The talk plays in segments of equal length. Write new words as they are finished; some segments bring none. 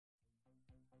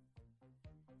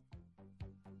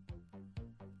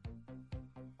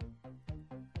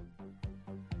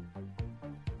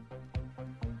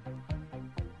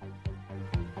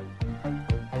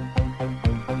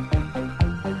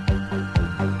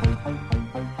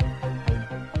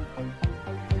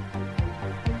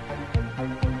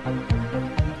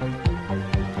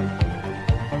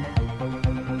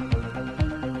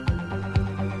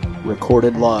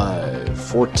recorded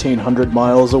live 1,400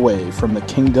 miles away from the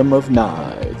kingdom of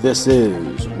Nye. This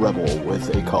is Rebel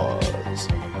with a Cause.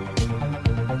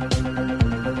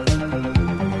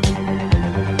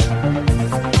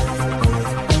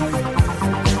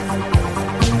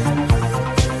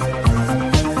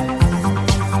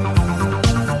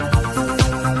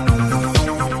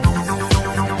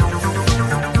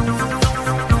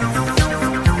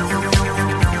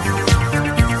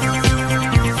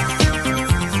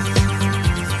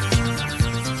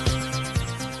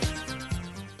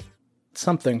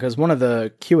 Something, because one of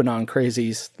the QAnon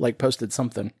crazies posted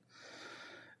something,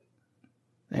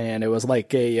 and it was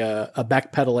like a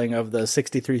backpedaling of the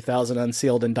 63,000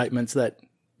 unsealed indictments that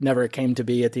never came to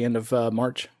be at the end of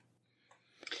March.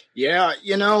 Yeah,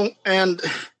 and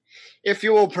if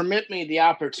you will permit me the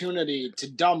opportunity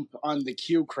to dump on the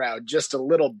Q crowd just a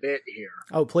little bit here.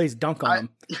 Oh, please dunk on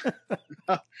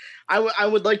them. I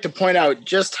would like to point out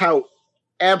just how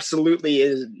absolutely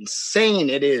insane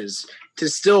it is to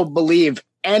still believe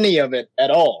any of it at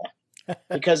all.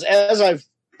 Because as I've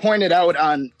pointed out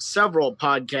on several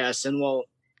podcasts and will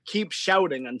keep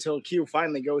shouting until Q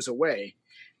finally goes away,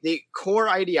 the core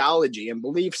ideology and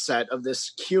belief set of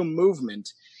this Q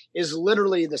movement is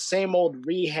literally the same old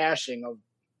rehashing of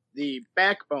the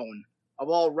backbone of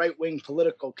all right-wing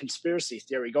political conspiracy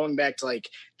theory going back to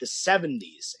the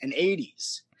 70s and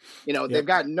 80s. Yep. They've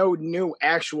got no new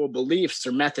actual beliefs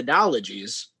or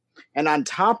methodologies. And on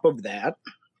top of that,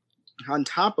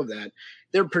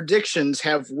 their predictions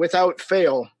have, without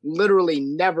fail, literally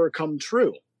never come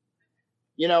true.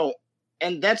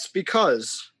 And that's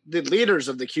because the leaders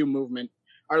of the Q movement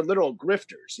are literal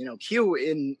grifters. Q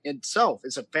in itself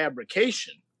is a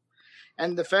fabrication.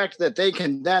 And the fact that they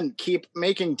can then keep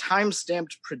making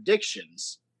time-stamped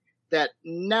predictions that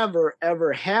never,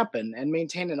 ever happen and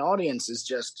maintain an audience is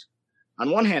just,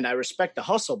 on one hand, I respect the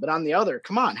hustle, but on the other,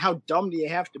 come on, how dumb do you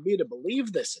have to be to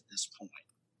believe this at this point?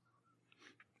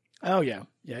 Oh, yeah.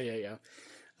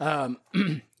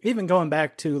 Even going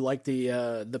back to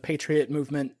the Patriot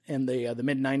movement in the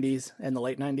mid-'90s and the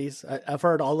late '90s, I've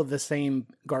heard all of the same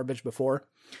garbage before.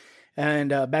 And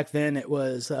back then it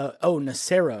was,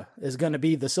 NESARA is going to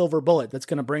be the silver bullet that's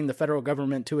going to bring the federal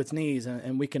government to its knees,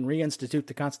 and we can reinstitute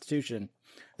the Constitution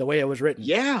the way it was written.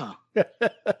 Yeah.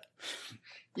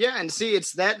 Yeah, and see,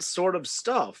 it's that sort of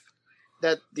stuff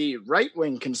that the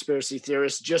right-wing conspiracy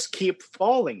theorists just keep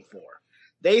falling for.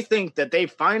 They think that they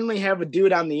finally have a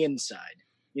dude on the inside,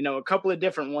 a couple of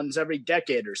different ones every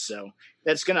decade or so,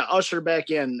 that's going to usher back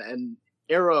in an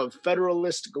era of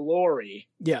federalist glory,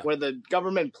 where the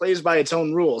government plays by its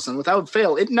own rules. And without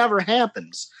fail, it never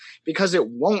happens because it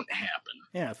won't happen.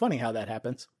 Yeah, funny how that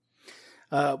happens.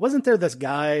 Wasn't there this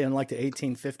guy in the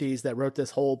 1850s that wrote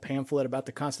this whole pamphlet about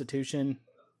the Constitution?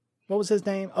 What was his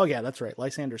name? Oh, yeah, that's right.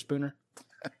 Lysander Spooner.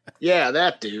 Yeah,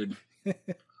 that dude.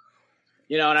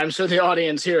 And I'm sure the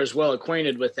audience here is well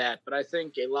acquainted with that, but I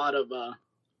think a lot of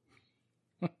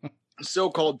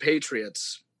so-called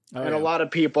patriots a lot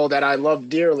of people that I love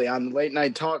dearly on the late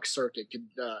night talk circuit could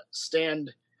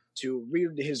stand to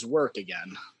read his work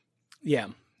again. Yeah,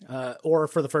 or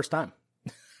for the first time.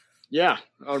 Yeah,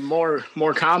 or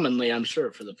more commonly, I'm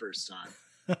sure, for the first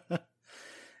time.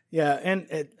 Yeah,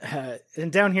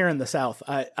 and down here in the South,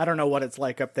 I don't know what it's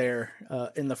like up there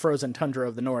in the frozen tundra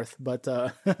of the North, but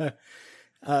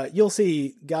you'll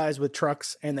see guys with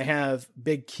trucks and they have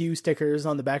big Q stickers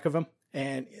on the back of them,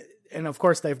 and of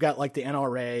course they've got the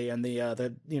NRA and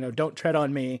the don't tread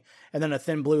on me, and then a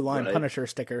thin blue line Punisher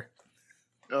sticker.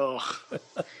 Oh,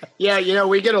 yeah,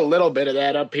 we get a little bit of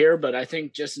that up here, but I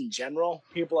think just in general,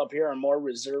 people up here are more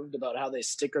reserved about how they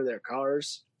sticker their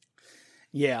cars.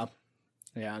 Yeah,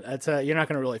 that's you're not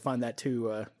going to really find that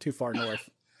too far north.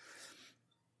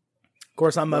 Of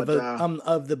course, I'm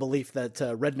of the belief that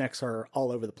rednecks are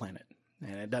all over the planet,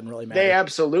 and it doesn't really matter. They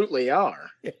absolutely are.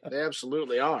 Yeah. They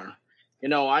absolutely are.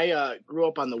 I grew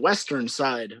up on the western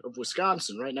side of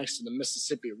Wisconsin, right next to the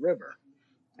Mississippi River,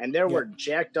 and there were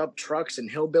jacked up trucks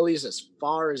and hillbillies as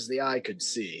far as the eye could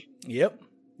see. Yep.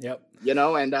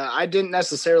 And I didn't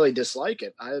necessarily dislike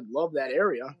it. I love that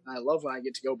area. I love when I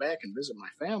get to go back and visit my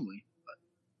family.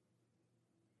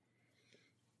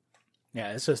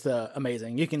 Yeah, it's just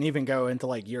amazing. You can even go into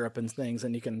Europe and things,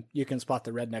 and you can spot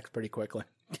the rednecks pretty quickly.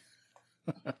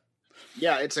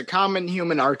 Yeah, it's a common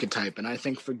human archetype, and I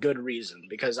think for good reason,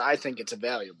 because I think it's a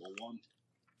valuable one.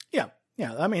 Yeah.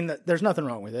 I mean, there's nothing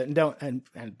wrong with it,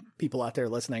 and people out there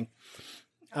listening,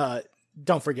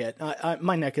 don't forget,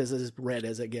 my neck is as red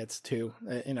as it gets too.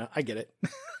 I get it.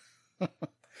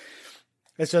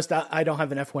 It's just I don't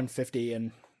have an F-150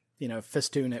 and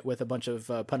festoon it with a bunch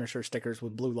of Punisher stickers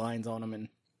with blue lines on them. And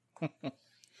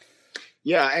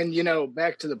Yeah, and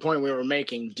back to the point we were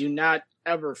making, do not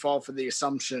ever fall for the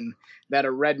assumption that a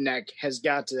redneck has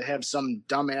got to have some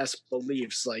dumbass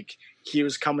beliefs like he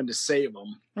was coming to save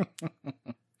them.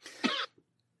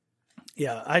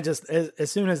 Yeah, I just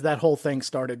as soon as that whole thing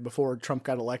started before Trump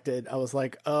got elected, I was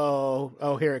like,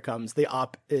 oh, here it comes. The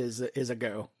op is a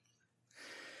go.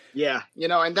 Yeah,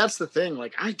 and that's the thing.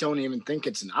 Like, I don't even think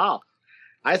it's an op.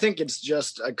 I think it's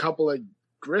just a couple of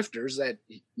grifters that,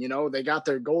 they got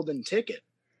their golden ticket.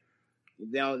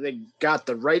 They got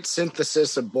the right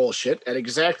synthesis of bullshit at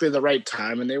exactly the right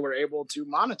time, and they were able to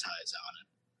monetize on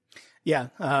it. Yeah,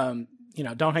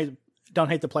 don't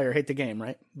hate the player, hate the game,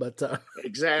 right? But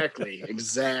exactly.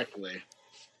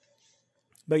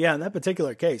 But yeah, in that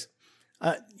particular case,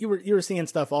 you were seeing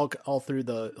stuff all through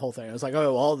the whole thing. It was like,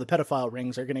 oh, all the pedophile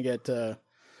rings are gonna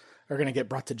get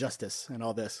brought to justice and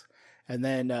all this, and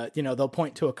then they'll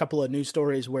point to a couple of news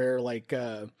stories where like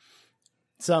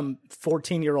some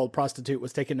 14-year-old prostitute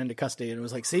was taken into custody, and it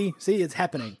was like, see, it's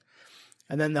happening.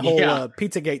 And then the whole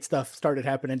Pizzagate stuff started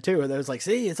happening too, and it was like,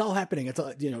 see, it's all happening. It's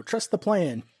all, trust the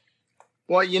plan.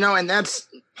 Well, and that's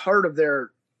part of the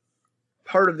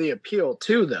appeal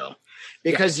too, though,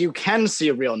 because you can see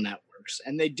real networks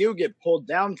and they do get pulled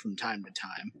down from time to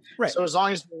time. Right. So as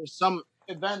long as there's some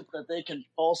event that they can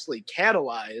falsely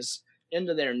catalyze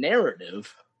into their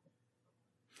narrative.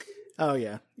 Oh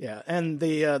yeah. Yeah. And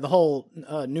the whole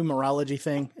numerology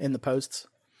thing in the posts.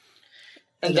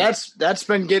 And that's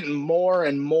been getting more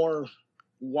and more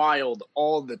wild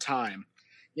all the time.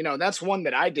 That's one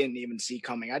that I didn't even see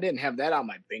coming. I didn't have that on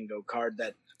my bingo card,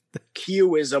 that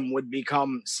Qism would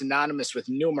become synonymous with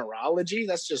numerology.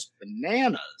 That's just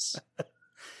bananas.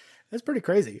 That's pretty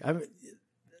crazy.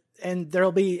 And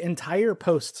there'll be entire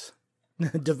posts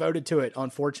devoted to it on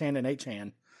 4chan and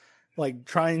 8chan, like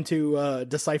trying to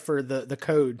decipher the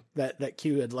code that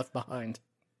Q had left behind,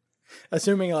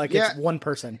 assuming it's one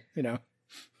person,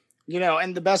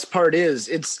 and the best part is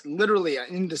it's literally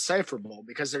indecipherable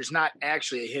because there's not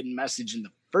actually a hidden message in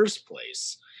the first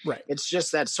place. Right. It's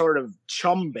just that sort of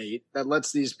chum bait that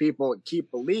lets these people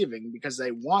keep believing because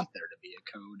they want there to be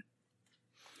a code.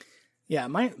 Yeah,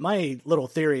 my little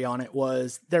theory on it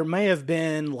was there may have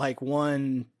been like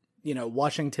one,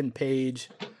 Washington page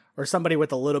or somebody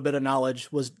with a little bit of knowledge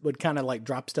would kind of like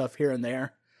drop stuff here and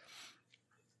there.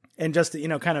 And just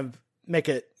to, kind of make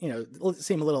it,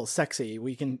 seem a little sexy.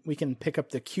 We can pick up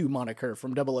the Q moniker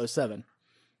from 007,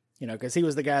 because he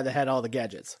was the guy that had all the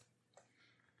gadgets.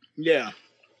 Yeah.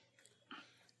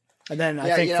 And then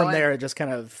I think from there, it just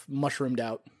kind of mushroomed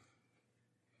out.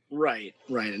 Right.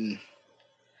 And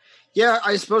yeah,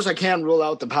 I suppose I can't rule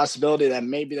out the possibility that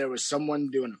maybe there was someone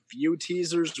doing a few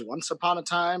teasers once upon a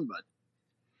time, but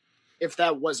if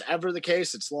that was ever the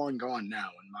case, it's long gone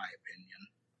now, in my opinion.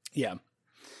 Yeah.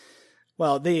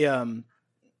 Well, the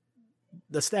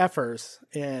staffers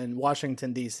in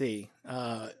Washington, D.C.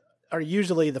 Are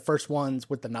usually the first ones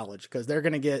with the knowledge because they're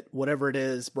going to get whatever it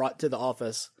is brought to the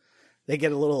office. They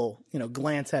get a little,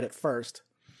 glance at it first.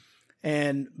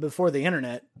 And before the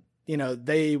internet,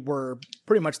 they were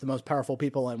pretty much the most powerful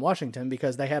people in Washington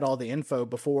because they had all the info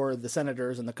before the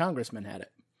senators and the congressmen had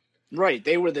it. Right.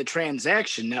 They were the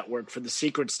transaction network for the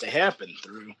secrets to happen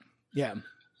through. Yeah.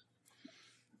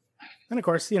 And of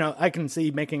course, I can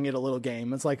see making it a little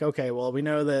game. It's like, okay, well, we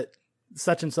know that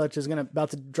such and such is about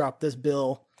to drop this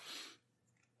bill,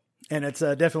 and it's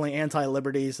definitely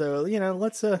anti-liberty. So,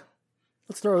 let's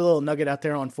throw a little nugget out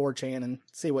there on 4chan and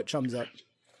see what chums up.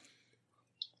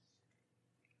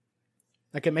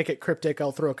 I can make it cryptic.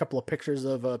 I'll throw a couple of pictures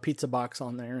of a pizza box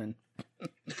on there, and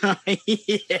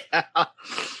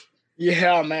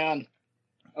yeah, man.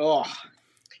 Oh,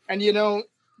 and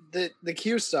the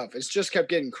Q stuff, it's just kept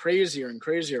getting crazier and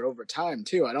crazier over time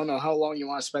too. I don't know how long you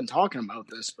want to spend talking about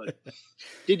this, but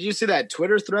did you see that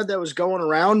Twitter thread that was going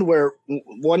around where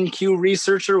one Q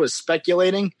researcher was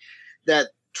speculating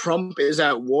that Trump is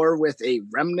at war with a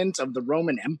remnant of the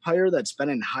Roman Empire that's been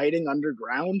in hiding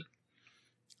underground?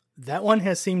 That one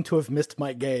has seemed to have missed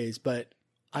my gaze, but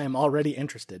I am already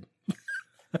interested.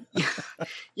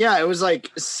 Yeah, it was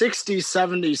like 60,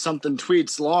 70 something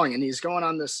tweets long, and he's going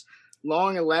on this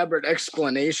long, elaborate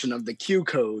explanation of the Q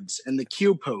codes and the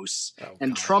Q posts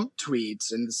and Trump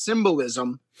tweets and the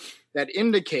symbolism that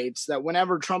indicates that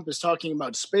whenever Trump is talking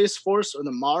about Space Force or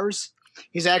the Mars,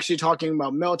 he's actually talking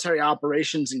about military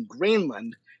operations in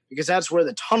Greenland because that's where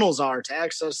the tunnels are to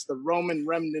access the Roman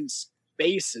remnants'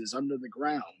 bases under the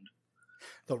ground.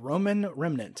 The Roman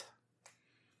remnant.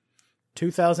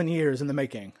 2,000 years in the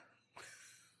making.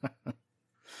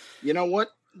 You know what,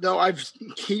 though? I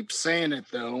keep saying it,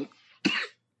 though.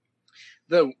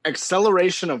 the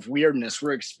acceleration of weirdness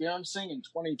we're experiencing in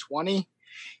 2020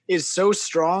 is so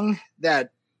strong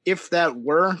that if that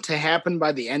were to happen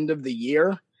by the end of the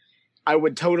year, I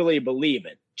would totally believe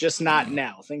it. Just not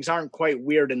now. Things aren't quite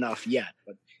weird enough yet,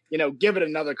 but give it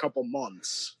another couple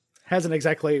months. Hasn't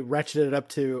exactly ratcheted it up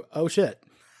to, oh shit.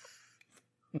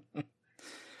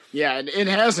 Yeah, it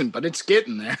hasn't, but it's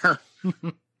getting there.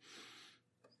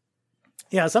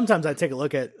 Yeah, sometimes I take a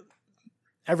look at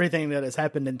everything that has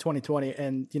happened in 2020,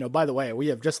 and by the way, we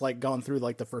have just gone through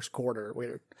the first quarter.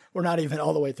 We're not even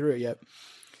all the way through it yet.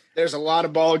 There's a lot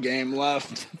of ball game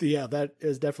left. Yeah, that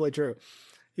is definitely true.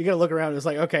 You got to look around. It's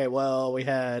okay, well, we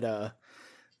had a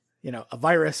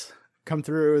virus come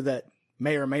through that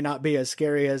may or may not be as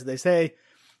scary as they say.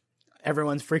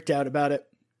 Everyone's freaked out about it.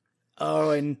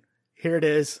 Oh, and here it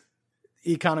is.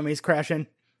 Economy's crashing.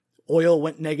 Oil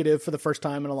went negative for the first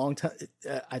time in a long time,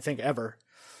 I think ever,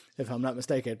 if I'm not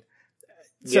mistaken.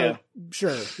 So, yeah.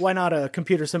 Sure, why not a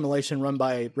computer simulation run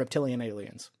by reptilian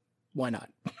aliens? Why not?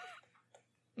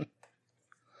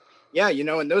 Yeah,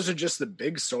 and those are just the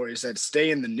big stories that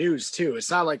stay in the news, too.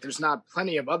 It's not like there's not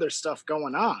plenty of other stuff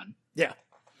going on. Yeah.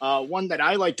 One that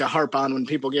I like to harp on when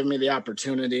people give me the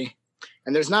opportunity,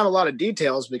 and there's not a lot of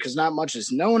details because not much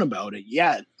is known about it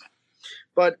yet.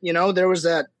 But, there was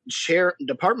that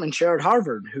department chair at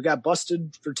Harvard who got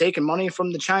busted for taking money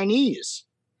from the Chinese.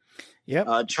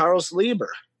 Yep. Charles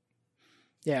Lieber.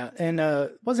 Yeah, and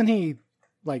wasn't he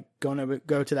going to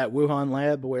go to that Wuhan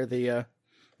lab where the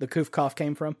Koof cough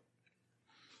came from?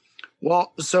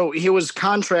 Well, so he was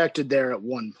contracted there at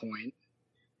one point,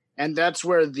 and that's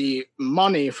where the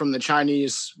money from the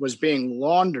Chinese was being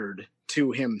laundered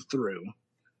to him through.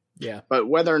 Yeah. But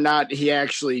whether or not he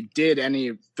actually did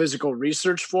any physical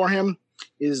research for them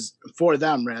is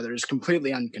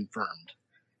completely unconfirmed.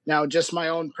 Now, just my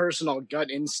own personal gut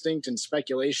instinct and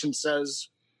speculation says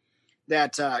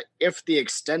that if the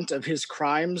extent of his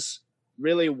crimes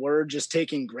really were just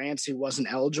taking grants he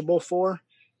wasn't eligible for,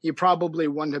 he probably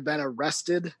wouldn't have been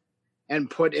arrested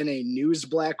and put in a news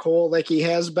black hole like he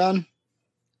has been.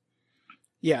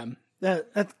 Yeah.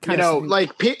 That kind of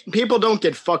people don't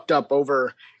get fucked up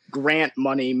over grant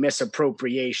money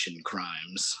misappropriation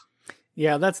crimes.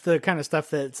 Yeah, that's the kind of stuff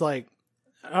that's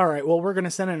all right, well, we're going to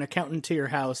send an accountant to your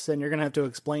house and you're going to have to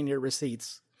explain your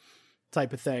receipts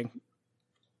type of thing.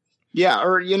 Yeah,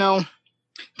 or,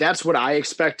 that's what I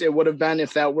expect it would have been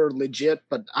if that were legit,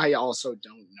 but I also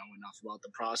don't know enough about the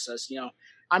process.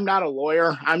 I'm not a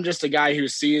lawyer. I'm just a guy who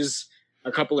sees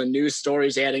a couple of news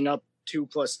stories adding up 2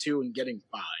 + 2 and getting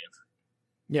 5.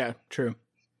 Yeah, true.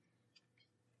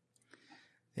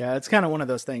 Yeah, it's kind of one of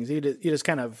those things. You just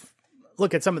kind of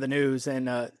look at some of the news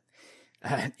and,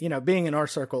 being in our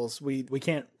circles, we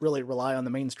can't really rely on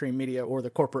the mainstream media or the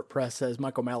corporate press, as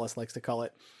Michael Malice likes to call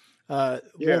it.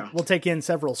 We'll take in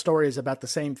several stories about the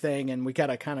same thing, and we got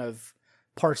to kind of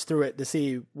parse through it to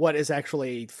see what is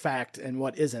actually fact and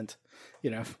what isn't,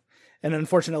 And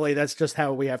unfortunately, that's just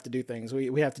how we have to do things.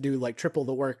 We have to do triple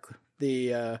the work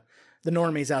the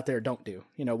normies out there don't do,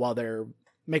 while they're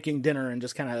making dinner and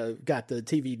just kind of got the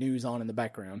TV news on in the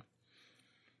background.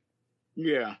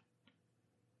 Yeah.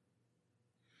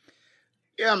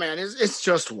 Yeah, man, it's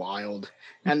just wild.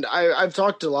 And I've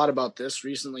talked a lot about this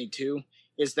recently, too,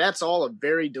 is that's all a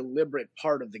very deliberate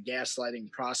part of the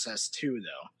gaslighting process, too,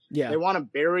 though. Yeah. They want to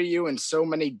bury you in so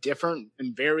many different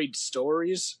and varied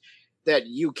stories that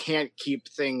you can't keep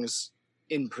things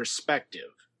in perspective.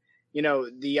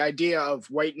 The idea of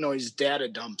white noise data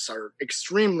dumps are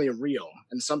extremely real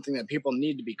and something that people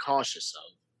need to be cautious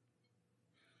of.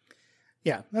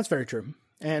 Yeah, that's very true.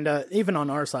 And even on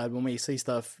our side, when we see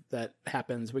stuff that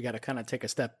happens, we got to kind of take a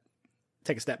step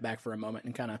back for a moment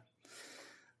and kind of,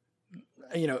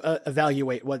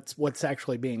 evaluate what's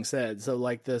actually being said. So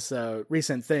this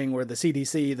recent thing where the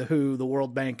CDC, the WHO, the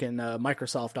World Bank, and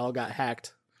Microsoft all got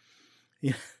hacked.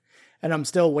 And I'm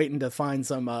still waiting to find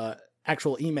some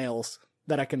actual emails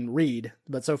that I can read.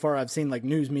 But so far I've seen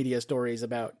news media stories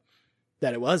about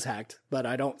that it was hacked, but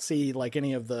I don't see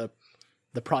any of the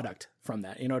product from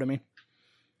that. You know what I mean?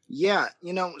 Yeah.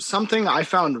 Something I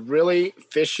found really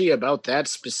fishy about that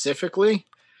specifically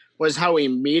was how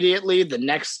immediately the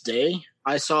next day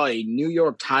I saw a New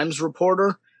York Times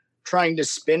reporter trying to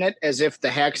spin it as if the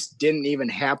hacks didn't even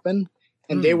happen.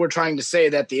 And they were trying to say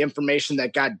that the information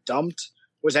that got dumped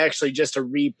was actually just a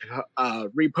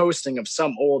reposting of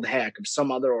some old hack of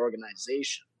some other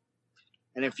organization.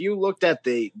 And if you looked at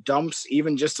the dumps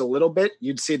even just a little bit,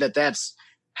 you'd see that that's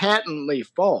patently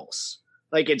false.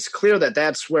 It's clear that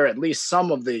that's where at least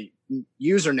some of the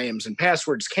usernames and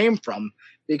passwords came from,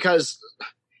 because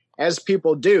as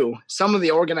people do, some of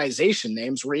the organization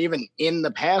names were even in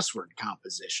the password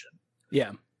composition.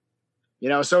 Yeah.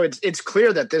 So it's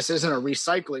clear that this isn't a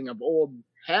recycling of old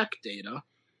hack data.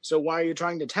 So why are you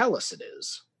trying to tell us it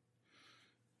is?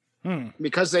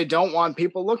 Because they don't want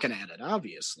people looking at it,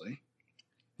 obviously.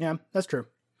 Yeah, that's true.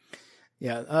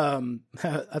 Yeah,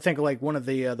 I think like one of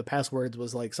the passwords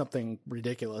was like something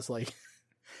ridiculous. Like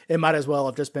it might as well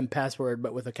have just been password,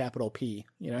 but with a capital P.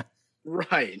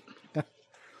 Right.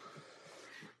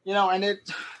 And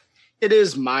it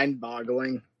is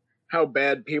mind-boggling how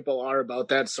bad people are about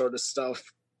that sort of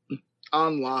stuff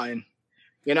online.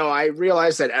 I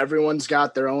realize that everyone's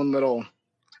got their own little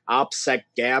OPSEC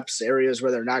gaps, areas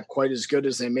where they're not quite as good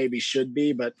as they maybe should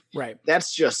be, but right.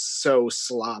 That's just so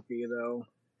sloppy, though.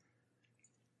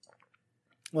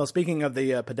 Well, speaking of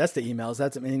the Podesta emails,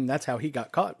 that's how he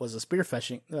got caught, was a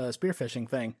spearphishing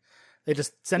thing. They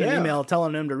just sent an email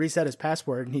telling him to reset his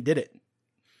password, and he did it.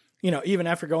 Even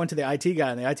after going to the IT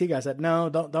guy, and the IT guy said, "No,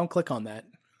 don't click on that."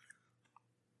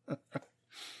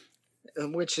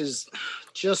 Which is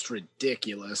just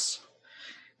ridiculous.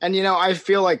 And, I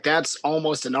feel like that's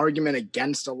almost an argument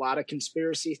against a lot of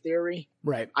conspiracy theory.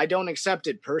 Right. I don't accept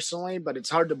it personally, but it's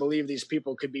hard to believe these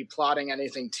people could be plotting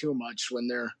anything too much when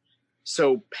they're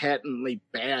so patently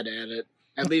bad at it,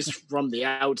 at least from the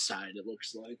outside, it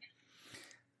looks like.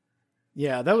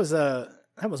 Yeah, that was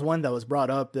one that was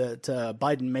brought up, that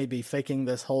Biden may be faking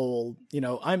this whole,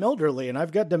 I'm elderly and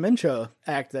I've got dementia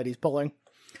act that he's pulling.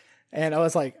 And I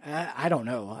was like, I don't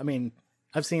know. I mean,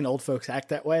 I've seen old folks act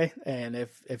that way. And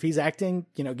if he's acting,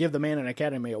 give the man an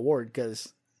Academy Award,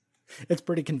 because it's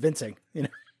pretty convincing,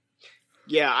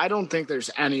 Yeah, I don't think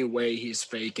there's any way he's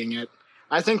faking it.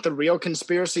 I think the real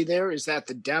conspiracy there is that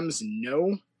the Dems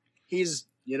know he's,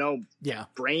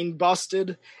 brain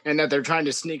busted, and that they're trying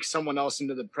to sneak someone else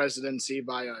into the presidency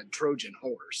by a Trojan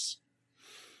horse.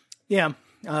 Yeah,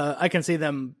 I can see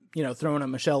them, throwing a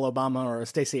Michelle Obama or a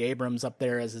Stacey Abrams up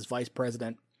there as his vice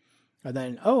president. And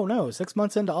then, oh no, 6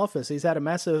 months into office, he's had a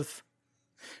massive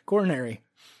coronary.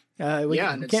 And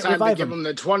it's time to give him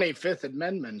the 25th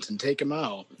Amendment and take him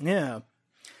out. Yeah.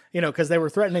 Because they were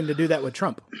threatening to do that with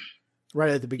Trump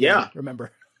right at the beginning,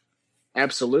 remember?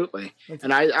 Absolutely.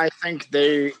 And I think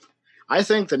the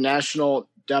National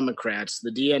Democrats,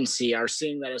 the DNC, are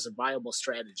seeing that as a viable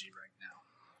strategy right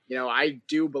now. I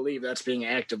do believe that's being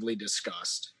actively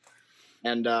discussed.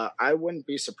 And I wouldn't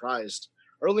be surprised.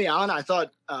 Early on, I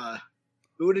thought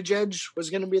Buttigieg was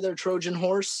going to be their Trojan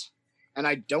horse. And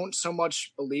I don't so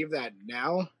much believe that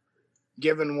now,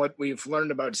 given what we've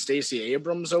learned about Stacey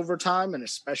Abrams over time, and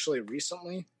especially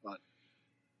recently. But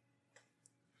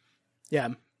yeah.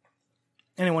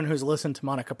 Anyone who's listened to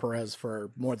Monica Perez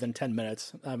for more than 10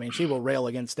 minutes, I mean, she will rail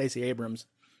against Stacey Abrams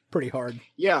pretty hard.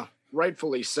 Yeah,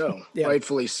 rightfully so. Yeah.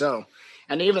 Rightfully so.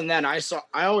 And even then, I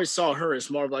always saw her as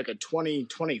more of like a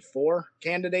 2024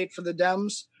 candidate for the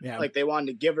Dems. Yeah. Like they wanted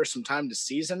to give her some time to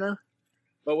season her.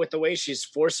 But with the way she's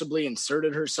forcibly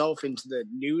inserted herself into the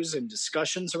news and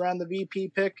discussions around the VP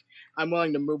pick, I'm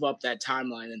willing to move up that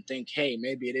timeline and think, hey,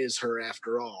 maybe it is her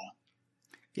after all.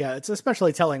 Yeah, it's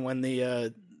especially telling when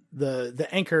the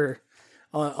anchor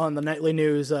on the nightly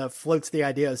news floats the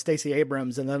idea of Stacey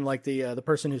Abrams, and then like the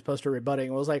person who's supposed to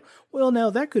rebutting was like, well,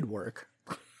 no, that could work.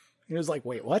 He was like,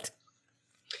 wait, what?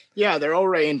 Yeah, they're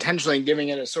already intentionally giving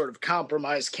it a sort of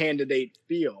compromise candidate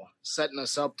feel, setting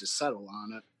us up to settle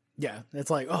on it. Yeah, it's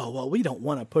like, oh, well, we don't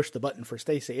want to push the button for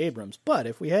Stacey Abrams, but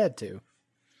if we had to.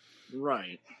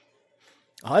 Right.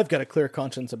 I've got a clear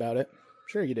conscience about it.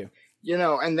 Sure you do.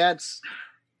 And that's,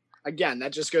 again,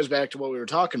 that just goes back to what we were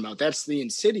talking about. That's the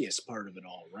insidious part of it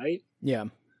all, right? Yeah.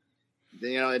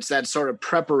 It's that sort of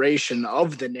preparation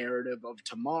of the narrative of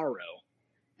tomorrow.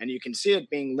 And you can see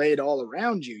it being laid all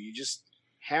around you. You just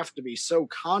have to be so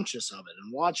conscious of it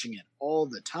and watching it all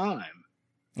the time.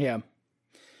 Yeah.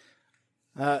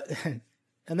 And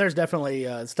there's definitely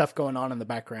stuff going on in the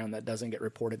background that doesn't get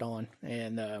reported on.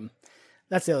 And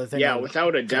that's the other thing. Yeah,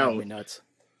 without a doubt. Nuts.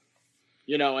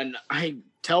 And I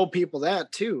tell people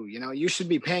that too. You should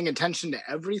be paying attention to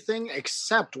everything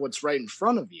except what's right in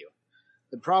front of you.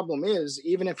 The problem is,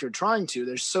 even if you're trying to,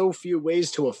 there's so few ways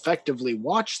to effectively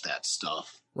watch that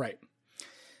stuff. Right.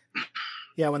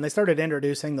 Yeah, when they started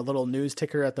introducing the little news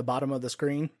ticker at the bottom of the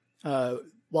screen,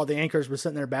 while the anchors were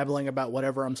sitting there babbling about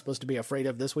whatever I'm supposed to be afraid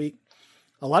of this week,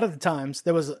 a lot of the times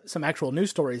there was some actual news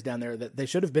stories down there that they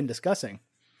should have been discussing.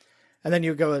 And then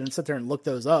you go and sit there and look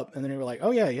those up, and then you're like,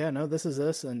 oh yeah, no, this is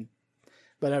this.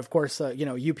 But of course,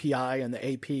 UPI and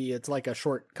the AP, it's like a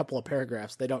short couple of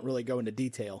paragraphs. They don't really go into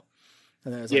detail.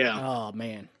 And then it's like, oh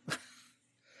man.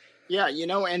 Yeah,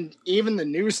 and even the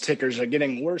news tickers are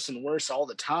getting worse and worse all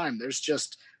the time. There's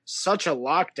just such a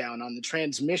lockdown on the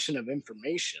transmission of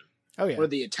information. Oh yeah, or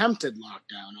the attempted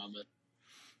lockdown of it.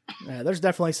 Yeah, there's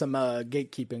definitely some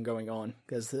gatekeeping going on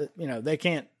because they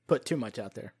can't put too much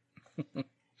out there.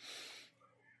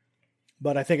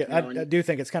 But I think I do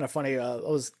think it's kind of funny. I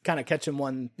was kind of catching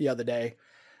one the other day.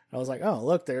 I was like, oh,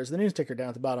 look, there's the news ticker down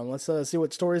at the bottom. Let's see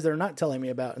what stories they're not telling me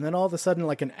about. And then all of a sudden,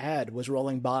 like an ad was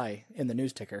rolling by in the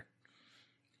news ticker.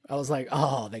 I was like,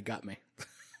 oh, they got me.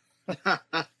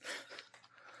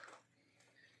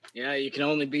 Yeah, you can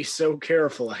only be so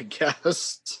careful, I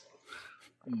guess.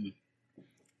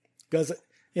 Because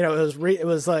it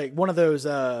was like one of those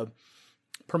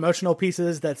promotional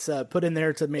pieces that's put in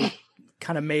there to make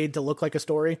kind of made to look like a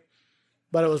story,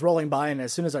 but it was rolling by, and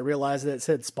as soon as I realized that it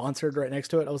said sponsored right next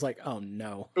to it, I was like, oh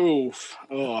no. Oof.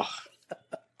 Oh.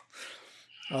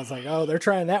 I was like, oh, they're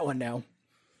trying that one now.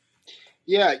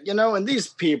 Yeah, and these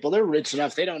people, they're rich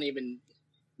enough, they don't even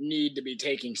need to be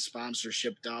taking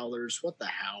sponsorship dollars. What the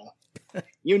hell?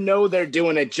 They're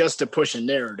doing it just to push a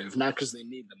narrative, not because they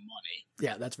need the money.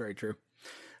 Yeah, that's very true.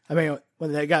 I mean,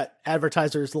 when they got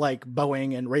advertisers like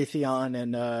Boeing and Raytheon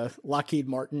and Lockheed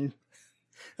Martin,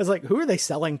 it's like, who are they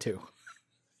selling to?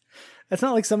 It's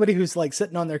not like somebody who's like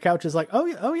sitting on their couch is like,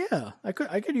 oh yeah, I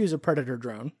could use a Predator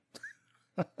drone.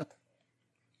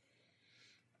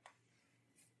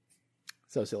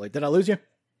 So silly. Did I lose you?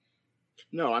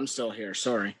 No, I'm still here.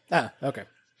 Sorry. Ah, okay.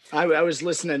 I was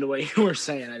listening to what you were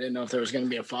saying. I didn't know if there was going to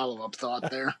be a follow-up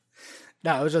thought there.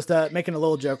 No, I was just making a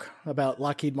little joke about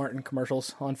Lockheed Martin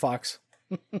commercials on Fox.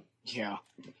 Yeah.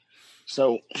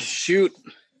 So, shoot.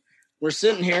 We're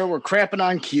sitting here. We're crapping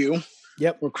on Q.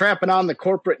 Yep. We're crapping on the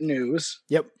corporate news.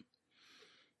 Yep.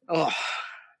 Oh.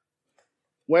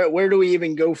 Where do we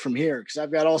even go from here? Because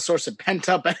I've got all sorts of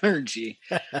pent-up energy.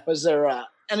 Was there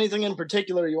anything in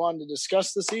particular you wanted to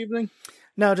discuss this evening?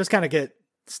 No, just kind of get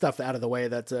stuff out of the way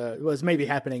that was maybe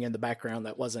happening in the background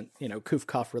that wasn't, Koof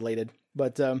Cough related.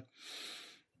 But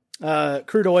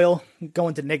crude oil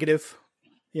going to negative.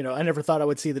 I never thought I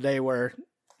would see the day where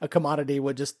a commodity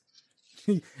would just,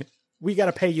 we got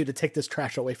to pay you to take this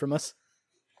trash away from us.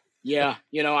 Yeah,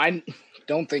 I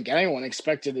don't think anyone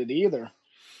expected it either.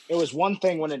 It was one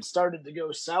thing when it started to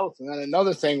go south, and then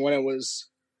another thing when it was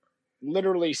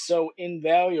literally so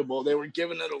invaluable they were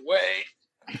giving it away.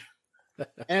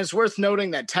 And it's worth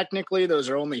noting that technically those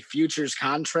are only futures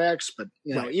contracts, but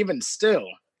Right. even still.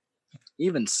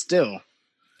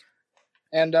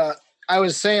 And I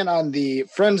was saying on the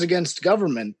Friends Against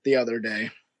Government the other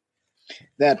day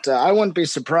that I wouldn't be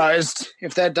surprised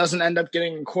if that doesn't end up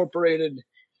getting incorporated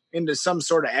into some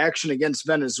sort of action against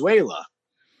Venezuela,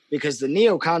 because the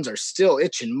neocons are still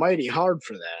itching mighty hard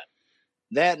for that.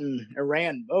 That and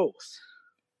Iran both.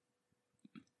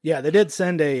 Yeah, they did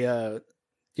send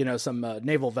some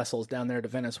naval vessels down there to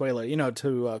Venezuela,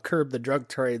 to curb the drug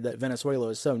trade that Venezuela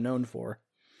is so known for.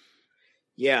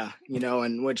 Yeah,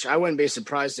 and which I wouldn't be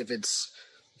surprised if it's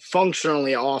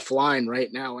functionally offline right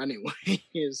now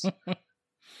anyways.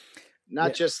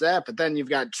 Not just that, but then you've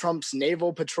got Trump's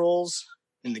naval patrols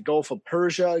in the Gulf of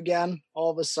Persia again,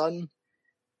 all of a sudden,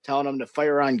 telling them to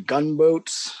fire on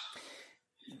gunboats.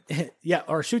 Yeah,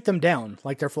 or shoot them down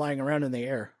like they're flying around in the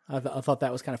air. I thought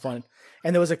that was kind of fun.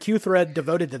 And there was a Q thread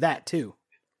devoted to that, too.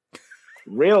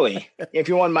 Really? If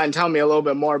you wouldn't mind telling me a little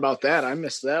bit more about that, I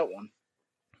missed that one.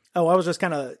 Oh, I was just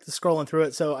kind of scrolling through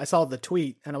it, so I saw the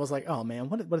tweet, and I was like, "Oh man,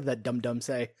 what did that dum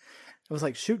say?" I was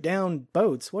like, "Shoot down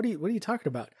boats? What are you talking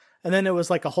about?" And then it was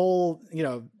like a whole,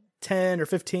 10 or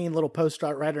 15 little posts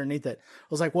right underneath it. I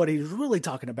was like, "What he's really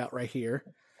talking about right here?"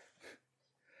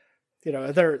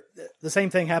 The same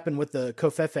thing happened with the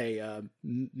Covfefe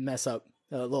mess up,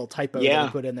 a little typo that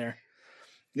they put in there.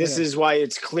 This is why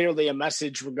it's clearly a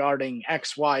message regarding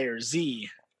X, Y, or Z.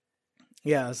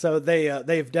 Yeah, so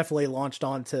they've definitely launched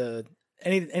on to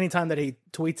anytime that he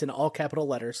tweets in all capital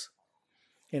letters,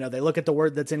 they look at the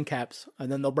word that's in caps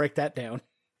and then they'll break that down.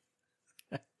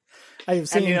 I've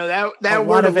seen that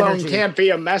word alone can't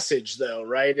be a message though,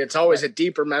 right? It's always a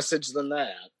deeper message than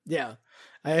that. Yeah.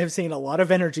 I have seen a lot of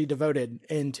energy devoted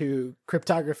into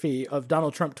cryptography of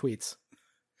Donald Trump tweets.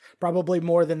 Probably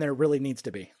more than there really needs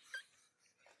to be.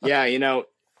 Yeah,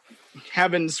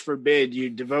 heavens forbid you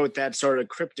devote that sort of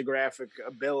cryptographic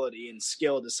ability and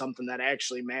skill to something that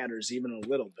actually matters even a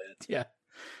little bit. Yeah.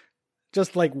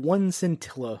 Just like one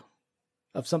scintilla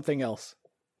of something else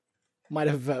might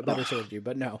have better served you,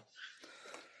 but no.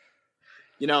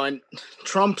 And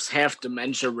Trump's half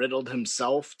dementia riddled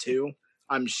himself too.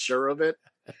 I'm sure of it.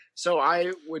 So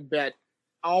I would bet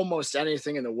almost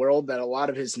anything in the world that a lot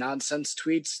of his nonsense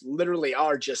tweets literally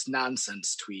are just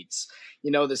nonsense tweets.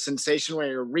 You know, the sensation where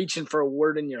you're reaching for a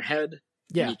word in your head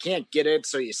and you can't get it,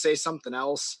 so you say something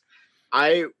else.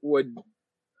 I would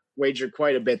wager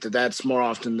quite a bit that that's more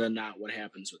often than not what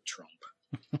happens with Trump.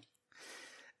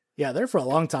 Yeah, there for a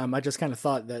long time, I just kind of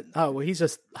thought that, oh, well, he's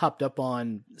just hopped up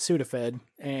on Sudafed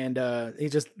and he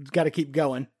just got to keep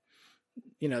going.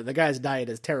 You know, the guy's diet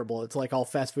is terrible. It's like all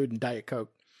fast food and Diet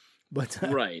Coke. But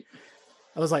right.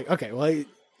 I was like, okay, well,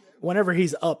 whenever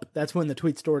he's up, that's when the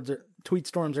tweet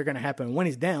storms are going to happen. When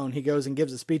he's down, he goes and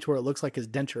gives a speech where it looks like his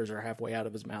dentures are halfway out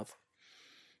of his mouth.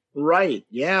 Right.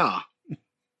 Yeah.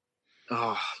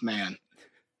 Oh, man.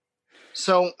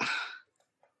 So,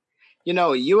 you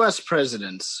know, U.S.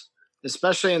 presidents,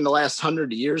 especially in the last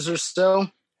 100 years or so,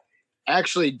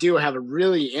 actually do have a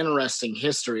really interesting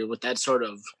history with that sort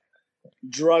of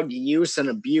drug use and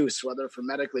abuse, whether for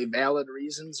medically valid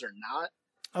reasons or not.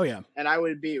 Oh, yeah. And I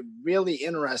would be really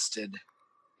interested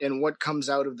in what comes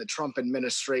out of the Trump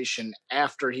administration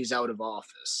after he's out of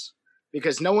office,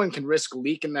 because no one can risk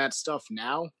leaking that stuff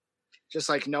now, just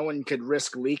like no one could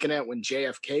risk leaking it when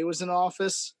JFK was in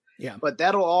office. Yeah. But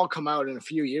that'll all come out in a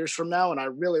few years from now, and I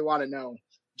really want to know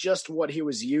just what he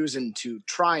was using to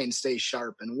try and stay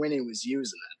sharp and when he was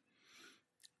using it.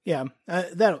 Yeah,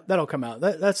 that'll come out.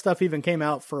 That stuff even came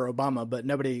out for Obama, but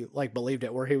nobody believed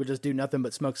it, where he would just do nothing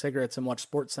but smoke cigarettes and watch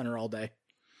Sports Center all day.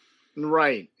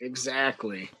 Right,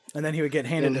 exactly. And then he would get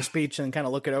handed a speech and kind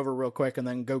of look it over real quick and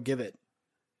then go give it.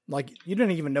 Like, you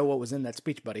didn't even know what was in that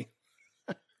speech, buddy.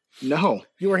 No.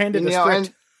 You were handed the script.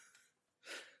 And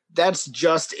that's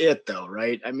just it, though,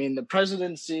 right? I mean, the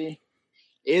presidency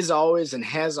is always and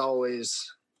has always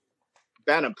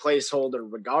been a placeholder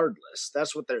regardless.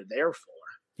 That's what they're there for.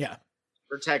 Yeah.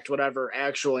 Protect whatever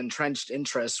actual entrenched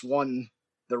interests won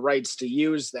the rights to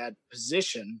use that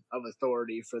position of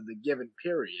authority for the given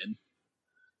period.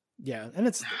 Yeah, and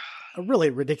it's a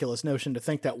really ridiculous notion to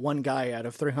think that one guy out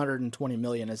of 320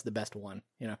 million is the best one,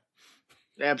 you know?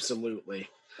 Absolutely.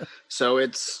 So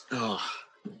it's,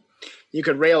 you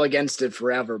could rail against it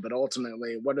forever, but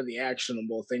ultimately, what are the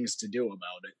actionable things to do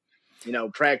about it? You know,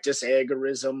 practice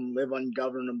agorism, live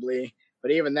ungovernably. But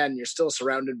even then, you're still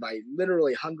surrounded by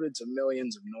literally hundreds of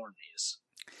millions of normies.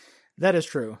 That is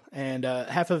true. And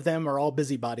half of them are all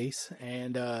busybodies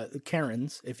and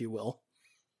Karens, if you will.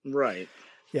 Right.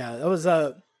 Yeah, I was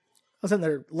in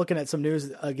there looking at some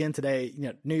news again today. You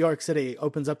know, New York City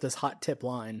opens up this hot tip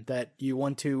line that you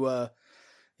want to,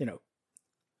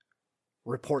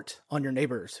 report on your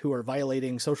neighbors who are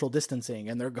violating social distancing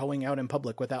and they're going out in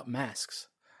public without masks.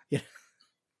 Yeah.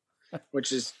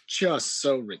 Which is just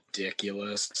so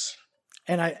ridiculous.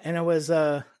 And I was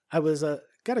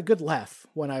got a good laugh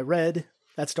when I read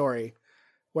that story,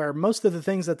 where most of the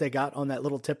things that they got on that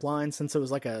little tip line, since it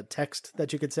was like a text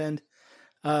that you could send,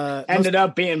 ended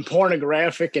up being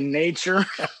pornographic in nature.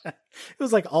 It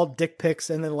was like all dick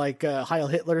pics and then Heil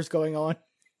Hitler's going on.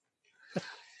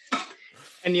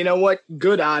 And you know what?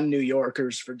 Good on New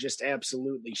Yorkers for just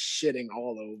absolutely shitting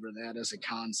all over that as a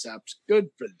concept. Good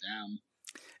for them.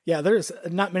 Yeah, there's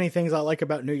not many things I like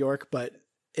about New York, but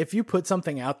if you put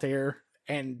something out there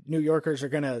and New Yorkers are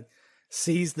going to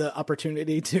seize the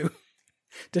opportunity to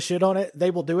shit on it, they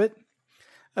will do it.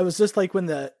 It was just like when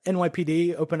the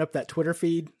NYPD opened up that Twitter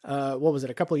feed, what was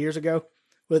it, a couple of years ago,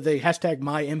 with the hashtag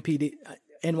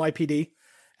NYPD,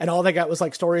 and all they got was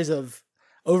like stories of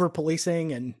over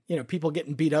policing and, you know, people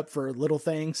getting beat up for little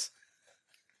things.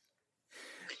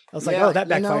 I was like, oh, that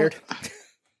backfired.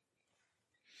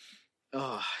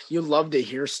 You love to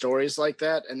hear stories like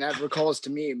that, and that recalls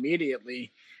to me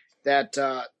immediately that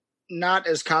not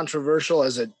as controversial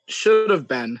as it should have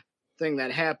been thing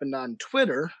that happened on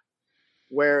Twitter,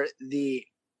 where the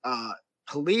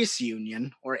police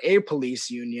union or a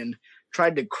police union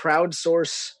tried to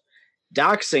crowdsource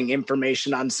doxing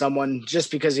information on someone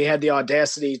just because he had the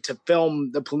audacity to film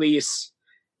the police,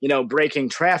 you know, breaking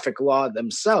traffic law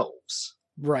themselves.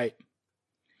 Right.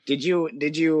 Did you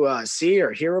see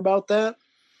or hear about that?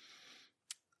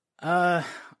 I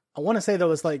want to say that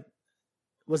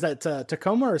was that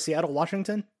Tacoma or Seattle,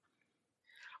 Washington?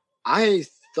 I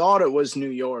thought it was New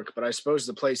York, but I suppose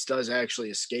the place does actually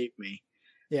escape me.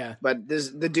 Yeah. But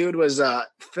the dude was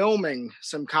filming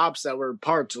some cops that were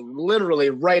parked literally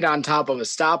right on top of a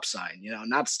stop sign, you know,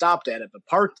 not stopped at it, but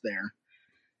parked there.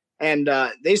 And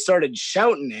they started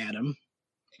shouting at him.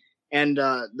 And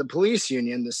the police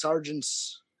union, the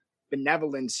Sergeants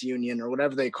Benevolence Union or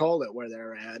whatever they called it where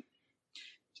they're at,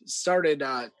 started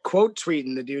quote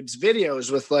tweeting the dude's videos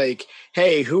with like,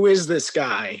 hey, who is this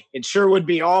guy? It sure would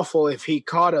be awful if he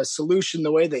caught a solution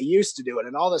the way they used to do it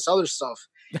and all this other stuff.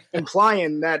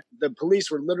 implying that the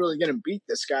police were literally going to beat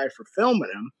this guy for filming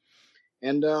him.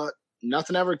 And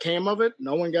nothing ever came of it.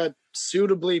 No one got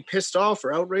suitably pissed off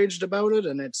or outraged about it.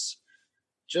 And it's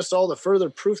just all the further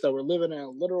proof that we're living in a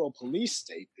literal police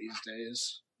state these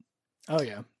days. Oh,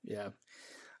 yeah. Yeah.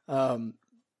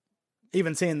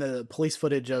 Even seeing the police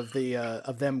footage of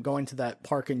them going to that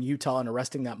park in Utah and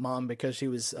arresting that mom because she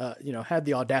was, had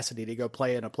the audacity to go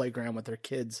play in a playground with her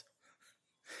kids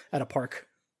at a park.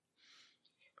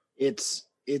 It's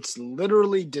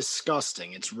literally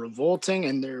disgusting. It's revolting,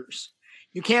 and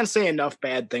you can't say enough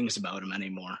bad things about him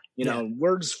anymore.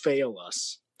 Words fail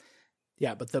us.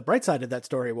 Yeah, but the bright side of that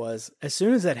story was, as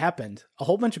soon as that happened, a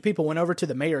whole bunch of people went over to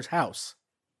the mayor's house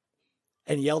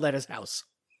and yelled at his house.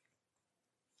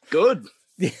 Good.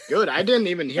 Good. I didn't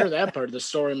even hear that part of the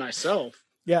story myself.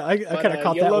 Yeah, I kind of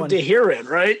caught that one. You love to hear it,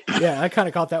 right? Yeah, I kind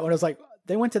of caught that one. I was like,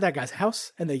 they went to that guy's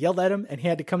house and they yelled at him and he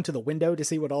had to come to the window to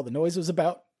see what all the noise was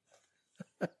about.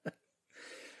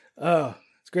 Oh,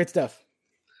 it's great stuff.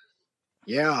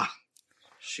 Yeah.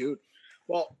 Shoot.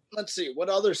 Well, let's see. What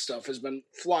other stuff has been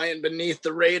flying beneath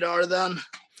the radar then?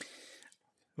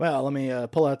 Well, let me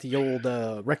pull out the old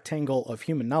rectangle of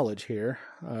human knowledge here.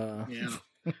 Yeah.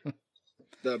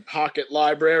 The Pocket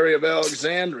Library of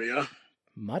Alexandria.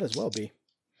 Might as well be.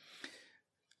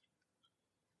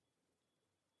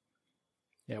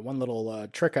 Yeah, one little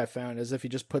trick I found is if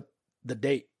you just put the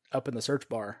date up in the search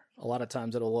bar, a lot of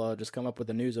times it'll just come up with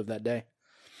the news of that day.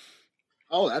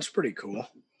 Oh, that's pretty cool.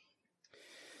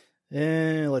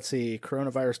 And let's see,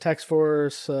 coronavirus task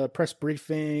force, press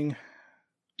briefing.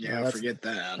 Yeah, forget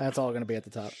that. That's all going to be at the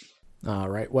top. All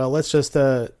right. Well, let's just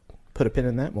put a pin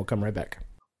in that and we'll come right back.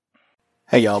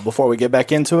 Hey, y'all, before we get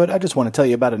back into it, I just want to tell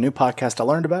you about a new podcast I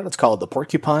learned about. It's called The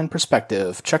Porcupine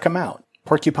Perspective. Check them out.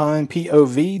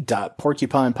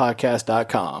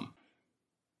 porcupinepov.porcupinepodcast.com.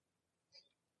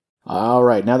 All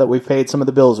right, now that we've paid some of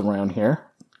the bills around here,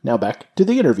 now back to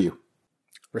the interview.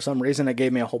 For some reason, it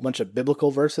gave me a whole bunch of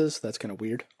biblical verses. That's kind of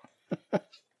weird.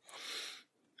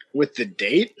 With the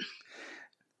date?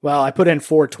 Well, I put in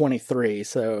 423,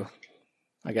 so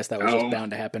I guess that was just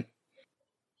bound to happen.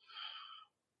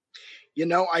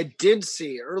 I did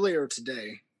see earlier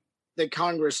today that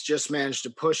Congress just managed to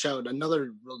push out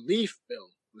another relief bill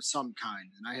of some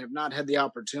kind, and I have not had the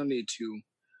opportunity to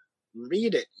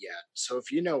read it yet. So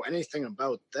if you know anything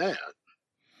about that.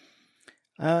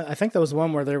 I think that was the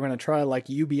one where they were going to try like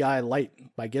UBI Light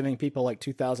by giving people like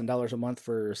 $2,000 a month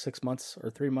for 6 months or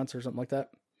 3 months or something like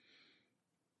that.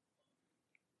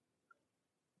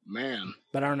 Man.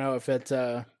 But I don't know if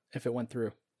it went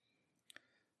through.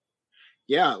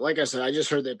 Yeah, like I said, I just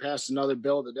heard they passed another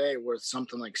bill today worth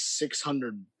something like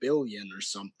 $600 billion or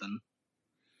something.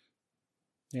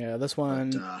 Yeah, this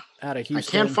one out of Houston.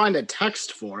 I can't find a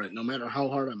text for it, no matter how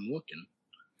hard I'm looking.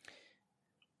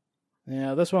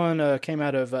 Yeah, this one came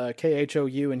out of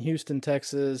KHOU in Houston,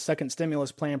 Texas. Second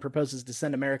stimulus plan proposes to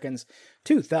send Americans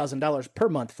 $2,000 per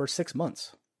month for 6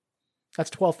 months.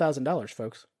 That's $12,000,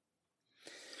 folks.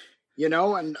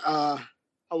 And a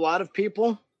lot of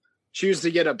people choose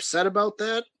to get upset about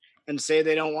that and say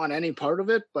they don't want any part of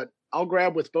it, but I'll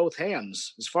grab with both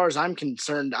hands. As far as I'm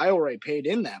concerned, I already paid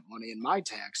in that money in my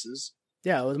taxes.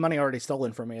 Yeah, it was money already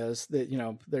stolen from me.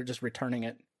 They're just returning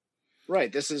it.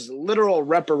 Right. This is literal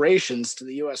reparations to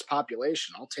the U.S.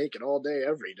 population. I'll take it all day,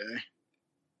 every day.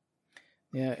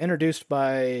 Yeah, introduced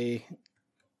by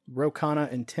Ro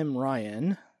Khanna and Tim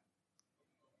Ryan.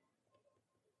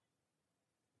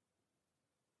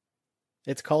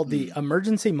 It's called the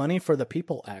Emergency Money for the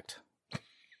People Act.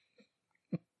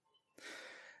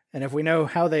 And if we know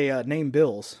how they name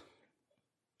bills.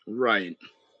 Right.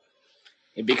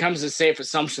 It becomes a safe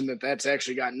assumption that that's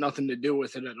actually got nothing to do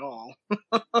with it at all.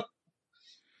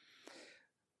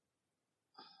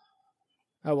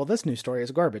 Oh, well, this news story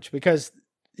is garbage because,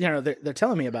 they're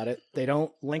telling me about it. They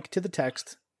don't link to the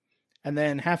text. And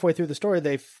then halfway through the story,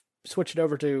 they switch it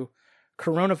over to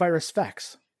coronavirus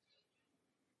facts.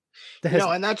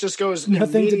 And that just goes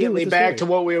immediately back to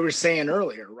what we were saying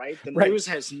earlier, right? The news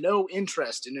has no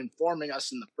interest in informing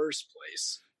us in the first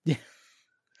place. Yeah.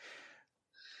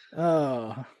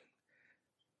 Oh,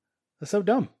 that's so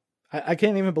dumb. I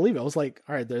can't even believe it. I was like,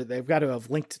 all right, they've got to have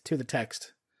linked to the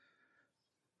text.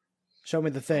 Show me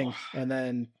the thing, and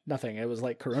then nothing. It was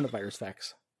like coronavirus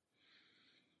facts.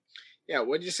 Yeah,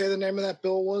 what did you say the name of that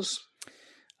bill was?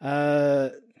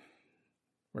 Where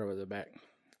was it back?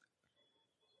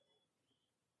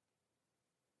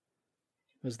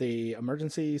 Was the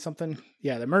emergency something?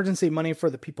 Yeah, the Emergency Money for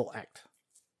the People Act.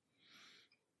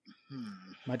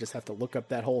 Might just have to look up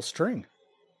that whole string.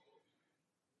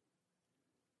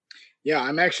 Yeah,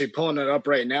 I'm actually pulling it up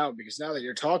right now because now that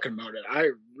you're talking about it, I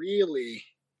really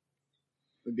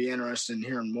would be interested in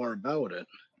hearing more about it.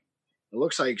 It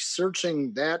looks like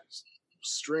searching that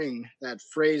string, that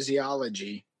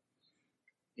phraseology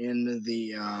in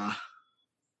the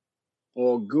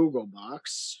old Google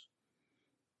box.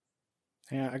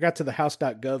 Yeah, I got to the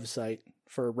house.gov site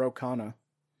for Ro Khanna.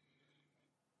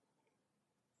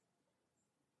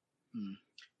 In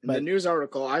the news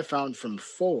article I found from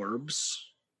Forbes.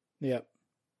 Yep.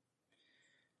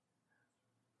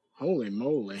 Holy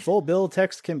moly. Full bill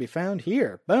text can be found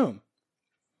here. Boom.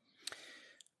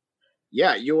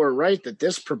 Yeah, you were right that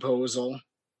this proposal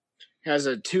has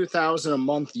a $2,000 a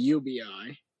month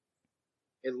UBI.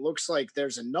 It looks like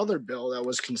there's another bill that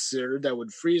was considered that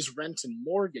would freeze rent and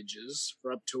mortgages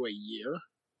for up to a year.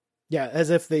 Yeah, as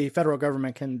if the federal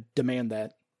government can demand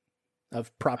that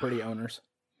of property owners.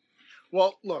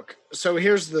 Well, look, so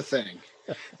here's the thing.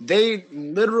 They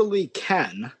literally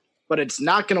can, but it's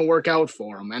not going to work out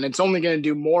for them, and it's only going to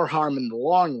do more harm in the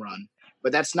long run.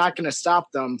 But that's not going to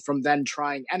stop them from then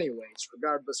trying anyways,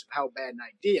 regardless of how bad an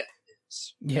idea it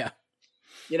is. Yeah.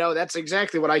 You know, that's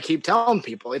exactly what I keep telling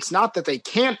people. It's not that they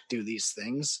can't do these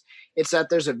things. It's that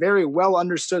there's a very well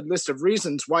understood list of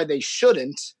reasons why they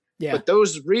shouldn't, but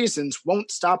those reasons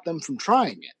won't stop them from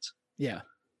trying it. Yeah.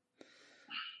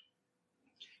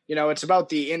 You know, it's about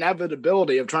the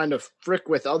inevitability of trying to frick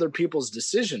with other people's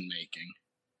decision making.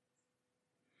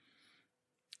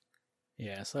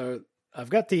 Yeah, so I've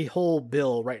got the whole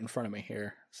bill right in front of me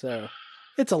here. So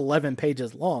it's 11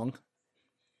 pages long.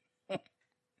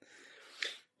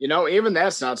 You know, even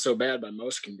that's not so bad by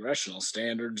most congressional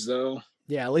standards, though.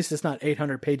 Yeah, at least it's not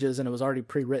 800 pages and it was already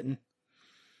pre-written.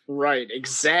 Right,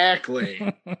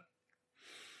 exactly.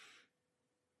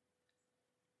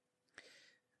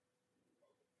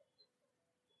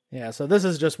 Yeah, so this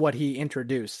is just what he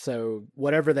introduced. So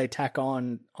whatever they tack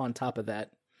on top of that,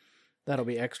 that'll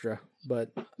be extra. But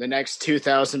the next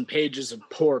 2,000 pages of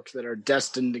pork that are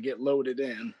destined to get loaded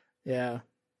in. Yeah.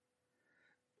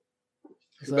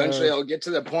 Eventually, I'll get to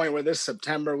the point where this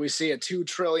September we see a $2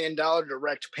 trillion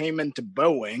direct payment to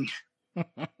Boeing.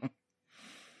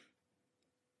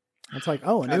 It's like,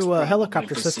 oh, a new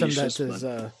helicopter system that is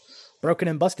broken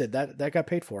and busted. That got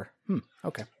paid for.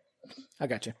 Okay. I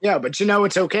got you. Yeah, but you know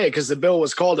it's okay because the bill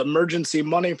was called emergency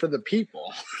money for the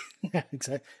people. Yeah,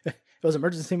 exactly. It was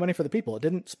emergency money for the people. It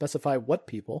didn't specify what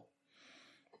people.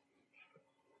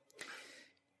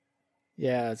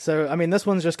 Yeah, so, I mean, this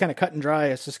one's just kind of cut and dry.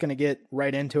 It's just going to get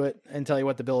right into it and tell you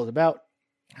what the bill is about,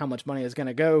 how much money is going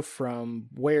to go from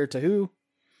where to who.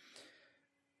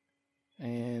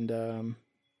 And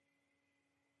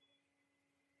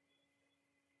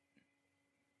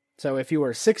so if you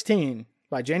were 16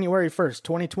 by January 1st,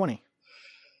 2020,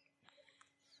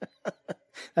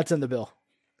 that's in the bill.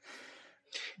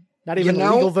 Not even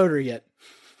a legal voter yet.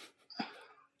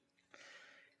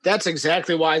 That's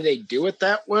exactly why they do it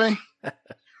that way.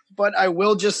 But I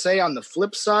will just say on the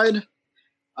flip side,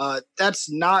 that's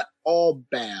not all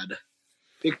bad.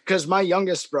 Because my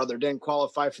youngest brother didn't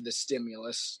qualify for the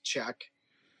stimulus check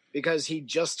because he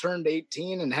just turned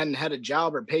 18 and hadn't had a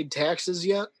job or paid taxes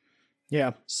yet.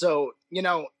 Yeah. So, you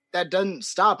know, that doesn't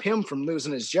stop him from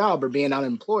losing his job or being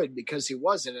unemployed because he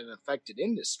was in an affected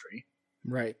industry.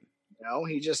 Right. You know,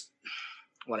 he just,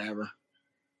 whatever.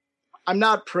 I'm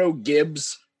not pro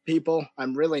Gibbs, people.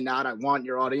 I'm really not. I want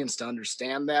your audience to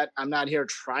understand that. I'm not here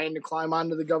trying to climb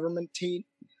onto the government teat.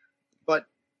 But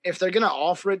if they're going to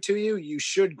offer it to you, you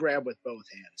should grab with both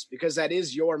hands because that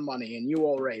is your money and you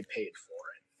already paid for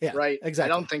it. Yeah, right?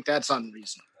 Exactly. I don't think that's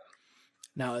unreasonable.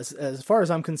 Now, as far as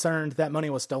I'm concerned, that money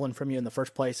was stolen from you in the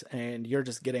first place, and you're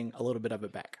just getting a little bit of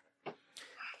it back.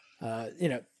 You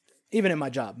know, even in my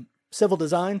job, civil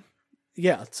design,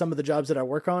 yeah, some of the jobs that I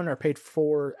work on are paid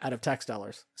for out of tax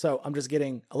dollars. So I'm just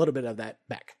getting a little bit of that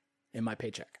back in my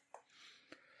paycheck.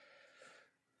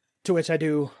 To which I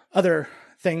do other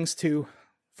things to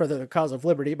further the cause of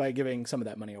liberty by giving some of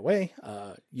that money away,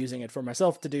 using it for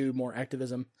myself to do more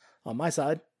activism on my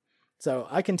side. So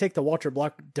I can take the Walter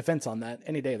Block defense on that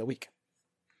any day of the week.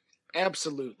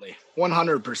 Absolutely.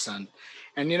 100%.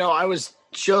 And, you know, I was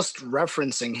just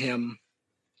referencing him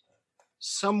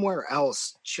somewhere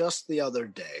else just the other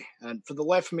day. And for the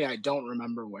life of me, I don't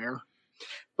remember where.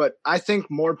 But I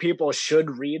think more people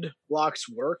should read Block's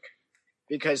work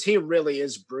because he really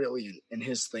is brilliant in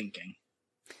his thinking.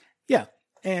 Yeah.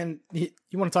 And you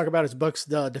want to talk about his books,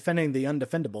 Defending the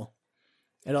Undefendable.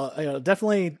 It'll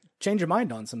definitely change your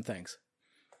mind on some things.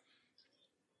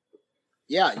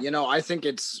 Yeah, you know, I think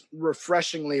it's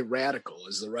refreshingly radical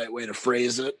is the right way to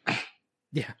phrase it.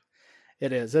 Yeah,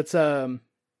 it is. It's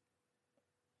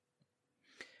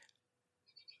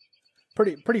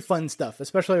pretty fun stuff,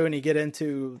 especially when you get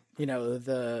into,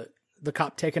 the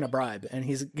cop taking a bribe, and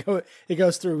he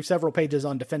goes through several pages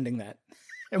on defending that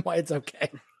and why it's okay.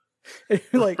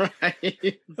 Like, Right.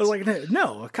 I was like,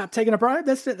 no, a cop taking a bribe,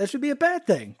 that should be a bad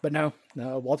thing. But no,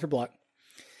 Walter Block.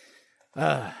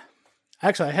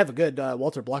 Actually, I have a good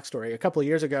Walter Block story. A couple of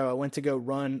years ago, I went to go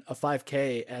run a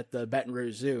 5K at the Baton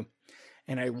Rouge Zoo,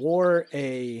 and I wore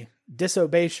a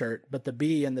disobey shirt, but the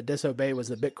B in the disobey was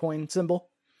the Bitcoin symbol.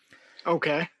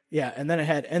 Okay. Yeah, and then it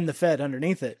had "End the Fed"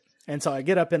 underneath it. And so I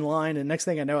get up in line, and next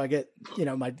thing I know, I get,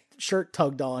 my shirt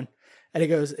tugged on. And he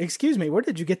goes, "Excuse me, where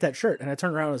did you get that shirt?" And I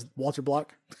turn around, it was Walter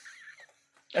Block.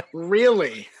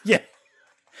 Really? Yeah.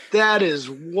 That is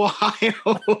wild.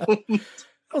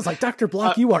 I was like, "Dr.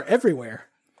 Block, you are everywhere."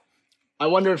 I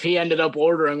wonder if he ended up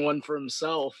ordering one for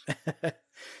himself.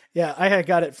 Yeah, I had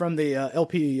got it from the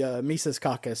LP Mises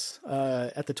Caucus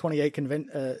at the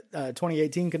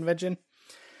 2018 convention.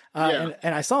 And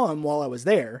I saw him while I was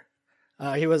there.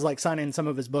 He was like signing some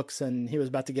of his books, and he was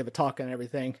about to give a talk and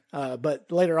everything.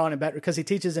 But later on because he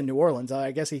teaches in New Orleans,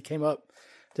 I guess he came up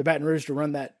to Baton Rouge to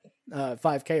run that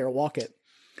 5K or walk it.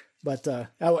 But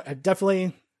I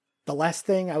definitely, the last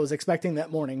thing I was expecting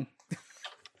that morning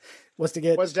was to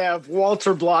have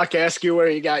Walter Block ask you where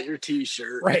you got your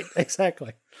T-shirt. Right,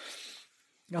 exactly.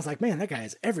 I was like, man, that guy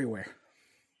is everywhere.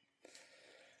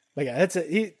 But yeah,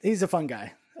 he's a fun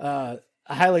guy. I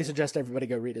highly suggest everybody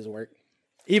go read his work.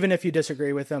 Even if you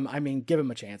disagree with him, I mean, give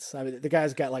him a chance. I mean, the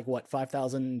guy's got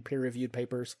 5,000 peer-reviewed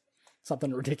papers,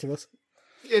 something ridiculous.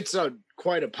 It's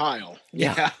quite a pile.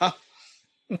 Yeah.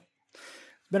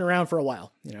 Been around for a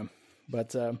while,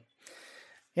 But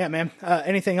yeah, man.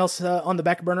 Anything else on the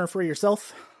back burner for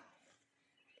yourself?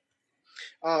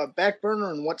 Back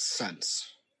burner in what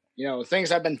sense?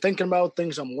 Things I've been thinking about,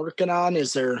 things I'm working on.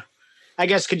 Is there? I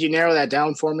guess, could you narrow that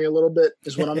down for me a little bit,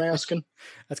 is what I'm asking?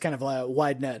 That's kind of a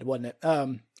wide net, wasn't it?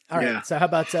 All right. Yeah. So how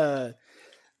about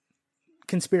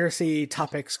conspiracy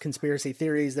topics, conspiracy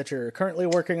theories that you're currently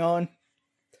working on?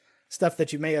 Stuff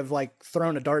that you may have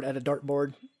thrown a dart at a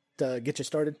dartboard to get you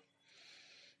started?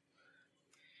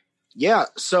 Yeah.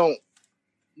 So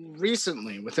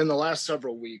recently, within the last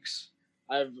several weeks,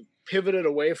 I've pivoted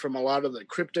away from a lot of the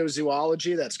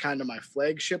cryptozoology. That's kind of my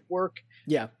flagship work.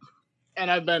 Yeah. And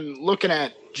I've been looking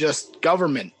at just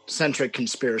government-centric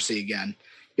conspiracy again,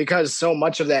 because so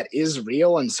much of that is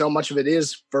real and so much of it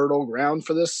is fertile ground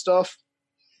for this stuff.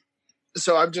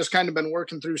 So I've just kind of been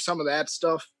working through some of that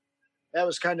stuff. That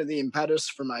was kind of the impetus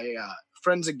for my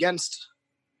Friends Against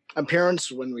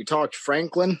appearance when we talked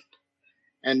Franklin.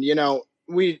 And,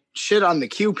 we shit on the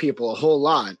Q people a whole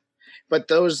lot, but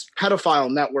those pedophile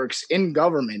networks in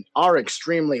government are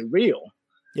extremely real.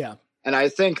 Yeah. And I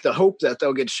think the hope that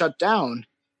they'll get shut down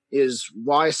is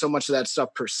why so much of that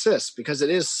stuff persists, because it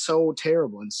is so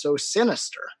terrible and so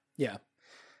sinister. Yeah.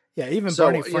 Yeah. Even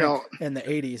Barney Frank in the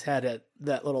 80s had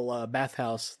that little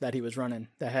bathhouse that he was running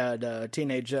that had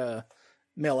teenage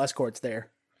male escorts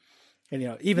there.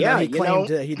 And, even though he claimed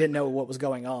he didn't know what was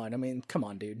going on. I mean, come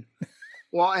on, dude.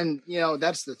 Well, and,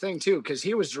 that's the thing, too, because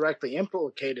he was directly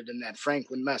implicated in that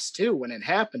Franklin mess, too, when it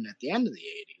happened at the end of the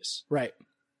 80s. Right.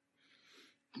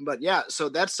 But yeah, so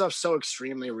that stuff's so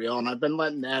extremely real, and I've been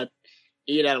letting that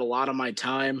eat at a lot of my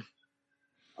time.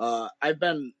 I've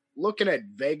been looking at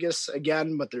Vegas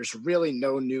again, but there's really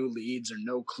no new leads or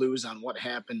no clues on what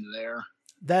happened there.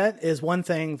 That is one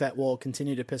thing that will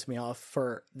continue to piss me off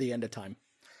for the end of time.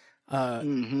 Yeah,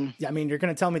 I mean, you're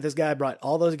going to tell me this guy brought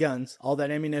all those guns, all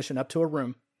that ammunition up to a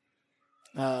room.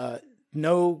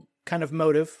 No kind of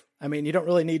motive. I mean, you don't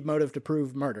really need motive to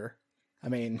prove murder. I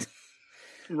mean...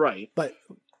 Right. But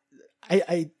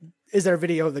is there a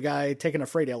video of the guy taking a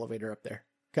freight elevator up there?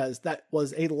 Because that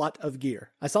was a lot of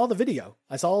gear. I saw the video.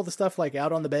 I saw all the stuff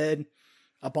out on the bed,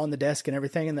 up on the desk and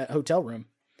everything in that hotel room.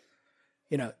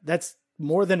 That's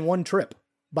more than one trip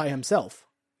by himself,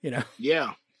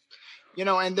 Yeah.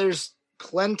 And there's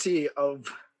plenty of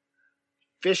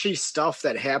fishy stuff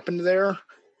that happened there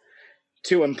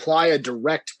to imply a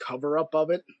direct cover-up of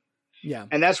it. Yeah.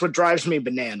 And that's what drives me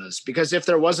bananas, because if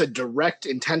there was a direct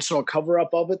intentional cover-up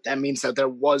of it, that means that there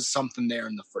was something there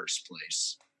in the first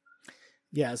place.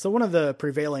 Yeah. So one of the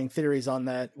prevailing theories on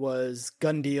that was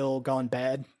gun deal gone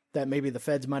bad, that maybe the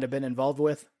feds might have been involved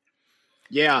with.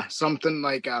 Yeah. Something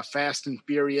like a Fast and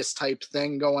Furious type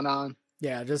thing going on.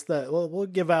 Yeah. Just we'll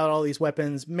give out all these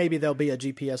weapons. Maybe there'll be a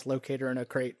GPS locator in a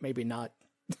crate, maybe not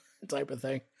type of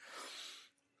thing.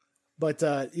 But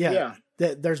yeah.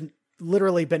 There's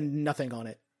literally been nothing on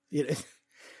it.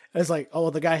 It's like, oh,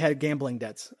 the guy had gambling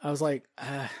debts. I was like,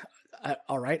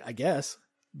 all right, I guess,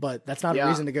 but that's not a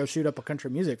reason to go shoot up a country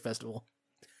music festival.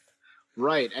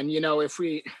 Right. And if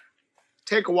we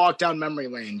take a walk down memory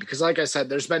lane because, like I said,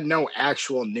 there's been no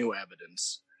actual new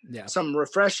evidence. Yeah. Some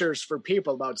refreshers for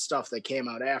people about stuff that came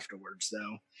out afterwards,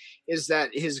 though, is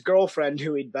that his girlfriend,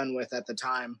 who he'd been with at the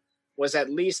time, was at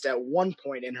least at one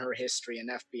point in her history an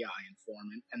FBI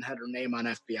informant and had her name on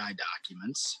FBI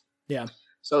documents. Yeah.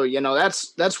 So, you know,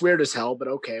 that's weird as hell, but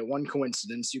okay, one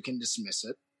coincidence, you can dismiss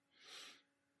it.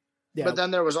 Yeah. But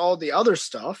then there was all the other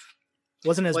stuff.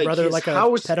 Wasn't his like brother his like a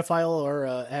house- pedophile or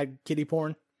ag kitty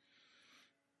porn?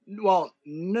 Well,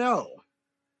 no.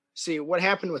 See, what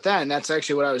happened with that, and that's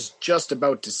actually what I was just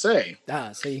about to say,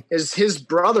 See. is his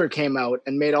brother came out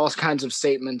and made all kinds of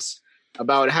statements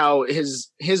about how his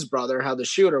brother, how the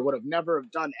shooter would have never have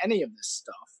done any of this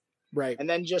stuff. Right. And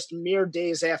then just mere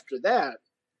days after that,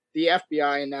 the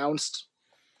FBI announced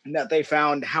that they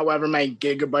found however many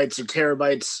gigabytes or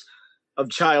terabytes of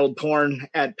child porn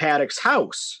at Paddock's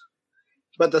house.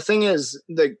 But the thing is,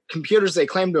 the computers they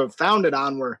claimed to have found it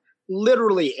on were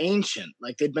literally ancient,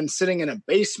 like they'd been sitting in a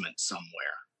basement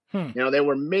somewhere. You know, they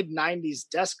were mid-90s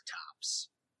desktops.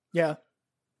 Yeah.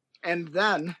 And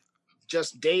then,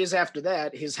 just days after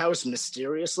that, his house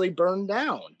mysteriously burned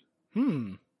down.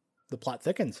 The plot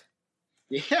thickens.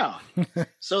 Yeah.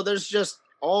 So there's just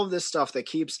all of this stuff that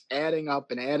keeps adding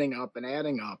up and adding up and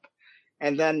adding up.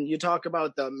 And then you talk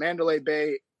about the Mandalay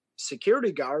Bay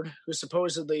security guard who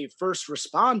supposedly first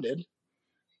responded.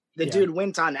 The dude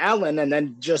went on Ellen and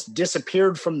then just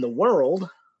disappeared from the world.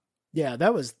 Yeah,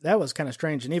 that was kind of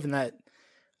strange. And even that,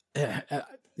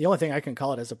 the only thing I can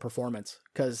call it is a performance.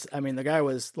 Because, I mean, the guy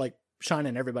was like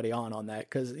shining everybody on that.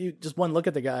 Because you just one look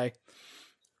at the guy,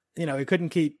 you know, he couldn't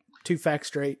keep two facts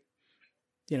straight.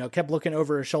 You know, kept looking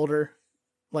over his shoulder.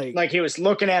 Like he was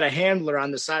looking at a handler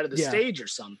on the side of the stage or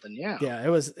something. Yeah. Yeah, it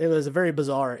was a very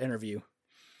bizarre interview.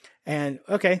 And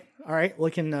okay, all right,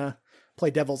 we can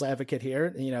play devil's advocate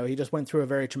here. You know, he just went through a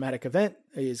very traumatic event.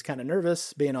 He's kind of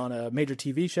nervous being on a major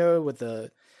TV show with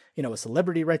a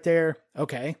celebrity right there.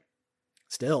 Okay.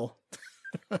 Still.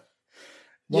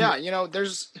 Yeah, you know,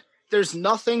 there's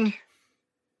nothing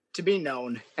to be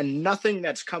known and nothing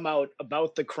that's come out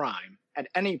about the crime at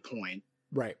any point.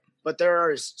 Right. But there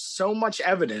is so much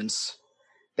evidence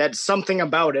that something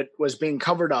about it was being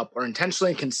covered up or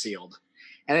intentionally concealed.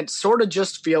 And it sort of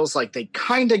just feels like they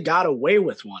kind of got away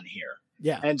with one here.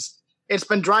 Yeah. And it's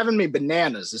been driving me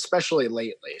bananas, especially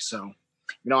lately. So,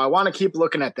 you know, I want to keep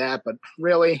looking at that, but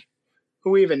really,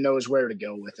 who even knows where to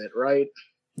go with it, right?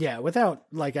 Yeah, without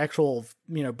like actual,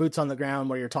 you know, boots on the ground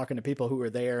where you're talking to people who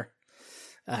were there.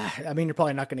 I mean, you're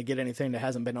probably not going to get anything that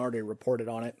hasn't been already reported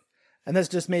on it. And that's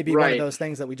just maybe one of those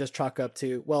things that we just chalk up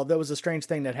to, well, there was a strange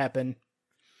thing that happened.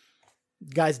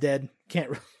 Guy's dead.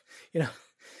 Can't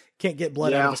get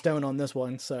blood out of a stone on this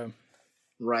one. So,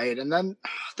 right. And then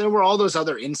there were all those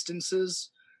other instances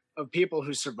of people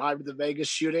who survived the Vegas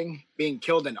shooting being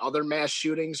killed in other mass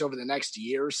shootings over the next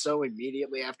year or so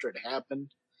immediately after it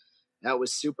happened. That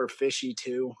was super fishy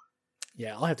too.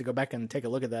 Yeah, I'll have to go back and take a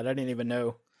look at that. I didn't even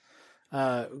know.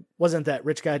 Wasn't that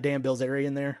rich guy Dan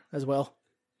Bilzerian there as well?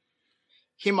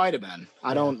 He might have been.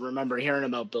 I don't remember hearing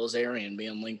about Bilzerian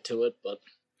being linked to it, but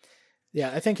yeah,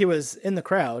 I think he was in the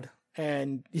crowd,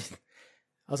 and I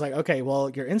was like, okay, well,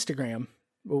 your Instagram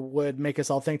would make us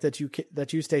all think that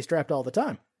you stay strapped all the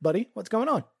time, buddy. What's going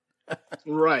on?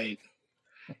 Right.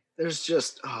 There's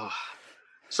just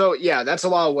so yeah, that's a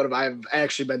lot of what I've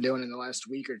actually been doing in the last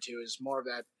week or two is more of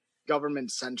that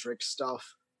government centric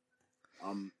stuff.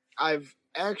 I've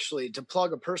actually, to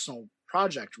plug a personal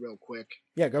project real quick.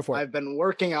 Yeah, go for it. I've been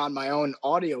working on my own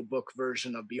audiobook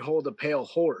version of Behold a Pale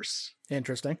Horse.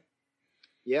 Interesting.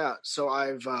 Yeah, so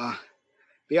I've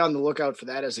be on the lookout for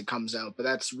that as it comes out, but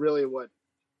that's really what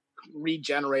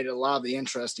regenerated a lot of the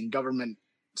interest in government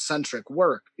centric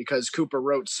work because Cooper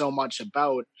wrote so much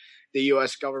about the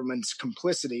US government's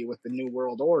complicity with the New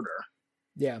World Order.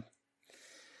 Yeah.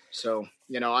 So,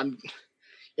 you know,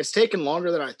 it's taken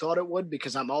longer than I thought it would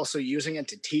because I'm also using it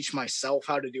to teach myself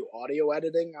how to do audio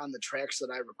editing on the tracks that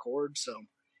I record. So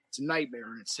it's a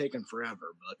nightmare and it's taken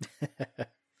forever, but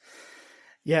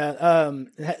yeah.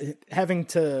 Having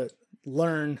to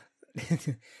learn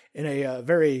in a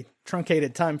very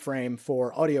truncated time frame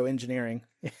for audio engineering,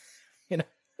 you know,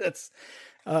 that's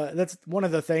one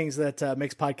of the things that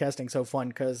makes podcasting so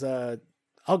fun. Cause,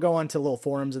 I'll go onto little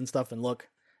forums and stuff and look,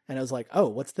 and I was like, oh,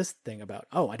 what's this thing about?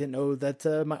 Oh, I didn't know that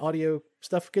my audio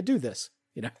stuff could do this,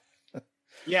 you know?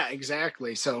 Yeah,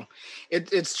 exactly. So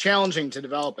it's challenging to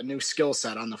develop a new skill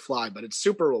set on the fly, but it's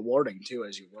super rewarding too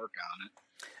as you work on it.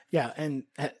 Yeah. And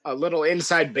a little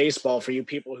inside baseball for you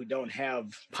people who don't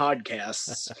have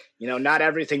podcasts. You know, not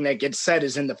everything that gets said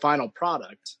is in the final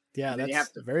product. Yeah, that's you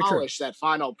have to very polish true. that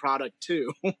final product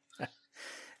too.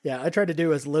 Yeah, I try to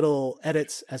do as little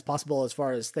edits as possible as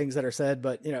far as things that are said,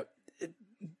 but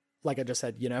like I just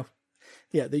said, yeah,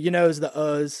 the the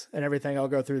uhs and everything, I'll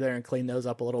go through there and clean those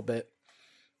up a little bit.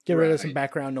 Get rid of some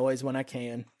background noise when I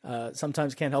can.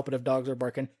 Sometimes can't help it if dogs are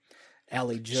barking.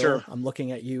 Allie Jill, sure. I'm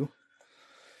looking at you.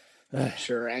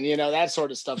 Sure, and that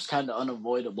sort of stuff's kind of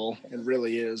unavoidable. It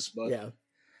really is, but yeah.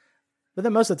 But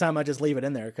then most of the time I just leave it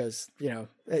in there because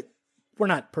we're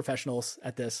not professionals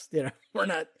at this. We're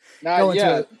not going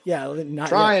yet. Not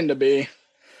trying yet. To be.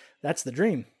 That's the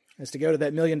dream, is to go to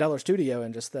that $1 million studio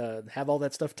and just have all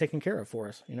that stuff taken care of for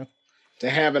us. To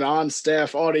have an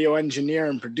on-staff audio engineer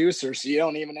and producer, so you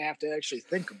don't even have to actually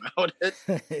think about it.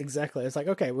 Exactly. It's like,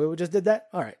 okay, we just did that.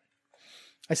 All right.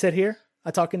 I sit here.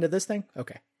 I talk into this thing.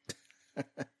 Okay.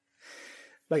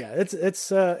 But yeah,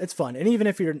 it's fun. And even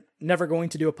if you're never going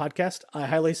to do a podcast, I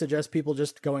highly suggest people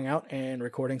just going out and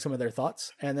recording some of their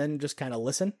thoughts and then just kind of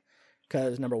listen.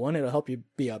 Because number one, it'll help you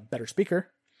be a better speaker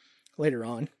later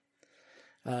on,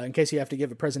 in case you have to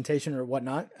give a presentation or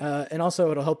whatnot. And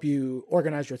also it'll help you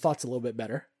organize your thoughts a little bit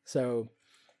better. So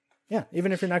yeah,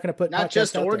 even if you're not going to put not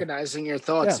just organizing your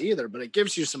thoughts either, but it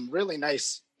gives you some really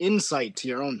nice insight to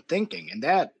your own thinking. And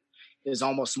that is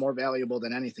almost more valuable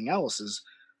than anything else, is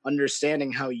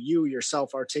understanding how you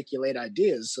yourself articulate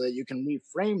ideas so that you can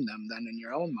reframe them then in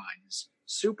your own mind is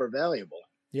super valuable.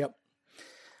 Yep.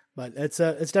 But it's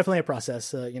definitely a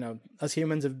process. Us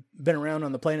humans have been around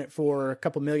on the planet for a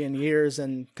couple million years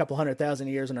and a couple 100,000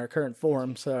 years in our current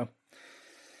form. So,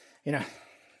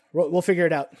 we'll figure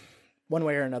it out one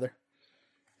way or another.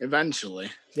 Eventually.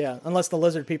 Yeah. Unless the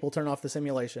lizard people turn off the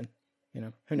simulation, who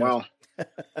knows?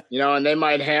 Well, and they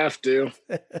might have to.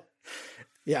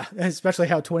 Yeah, especially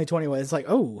how 2020 was. It's like,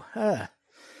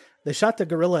 they shot the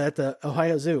gorilla at the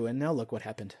Ohio Zoo, and now look what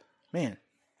happened. Man.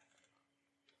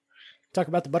 Talk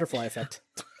about the butterfly effect.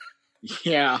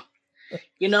 Yeah.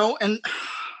 And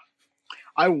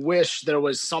I wish there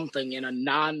was something in a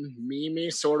non-meme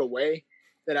sort of way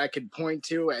that I could point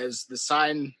to as the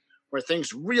sign where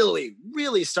things really,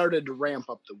 really started to ramp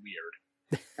up the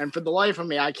weird. And for the life of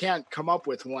me, I can't come up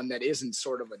with one that isn't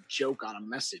sort of a joke on a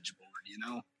message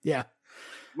board, Yeah.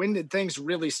 When did things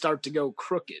really start to go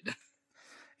crooked?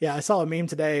 Yeah, I saw a meme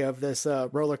today of this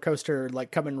roller coaster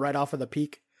like coming right off of the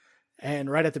peak. And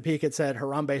right at the peak, it said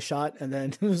Harambe shot. And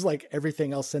then it was like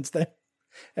everything else since then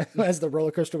as the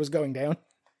roller coaster was going down.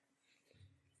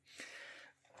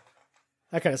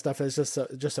 That kind of stuff is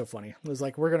just so funny. It was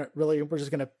like, we're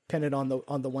just going to pin it on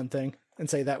the one thing and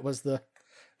say that was the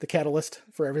catalyst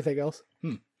for everything else.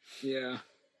 Yeah.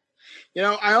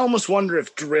 I almost wonder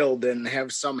if Drill didn't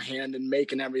have some hand in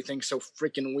making everything so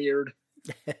freaking weird.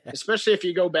 Especially if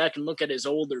you go back and look at his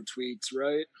older tweets,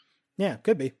 right? Yeah,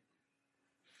 could be.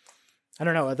 I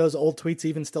don't know. Are those old tweets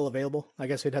even still available? I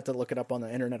guess we'd have to look it up on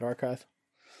the Internet Archive.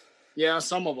 Yeah,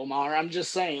 some of them are. I'm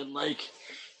just saying, like,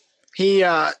 he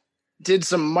has had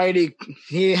some mighty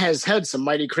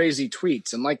crazy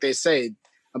tweets. And like they say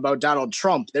about Donald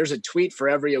Trump, there's a tweet for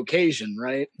every occasion,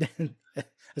 right?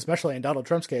 Especially in Donald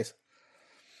Trump's case.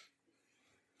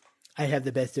 I have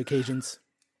the best occasions.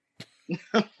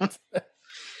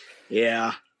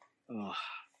 Yeah. Oh.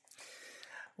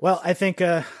 Well, I think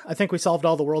we solved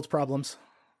all the world's problems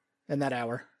in that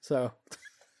hour. So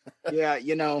yeah,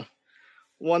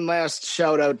 one last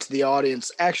shout out to the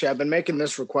audience. Actually, I've been making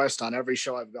this request on every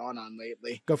show I've gone on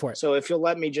lately. Go for it. So if you'll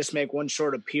let me just make one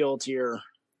short appeal to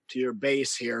your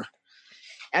base here.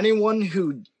 Anyone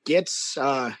who gets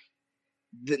the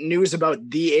news about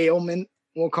the ailment,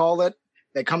 we'll call it,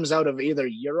 that comes out of either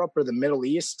Europe or the Middle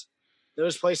East,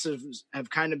 those places have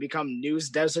kind of become news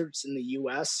deserts in the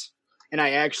U.S., and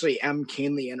I actually am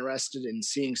keenly interested in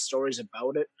seeing stories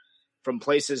about it from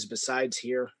places besides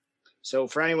here. So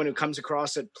for anyone who comes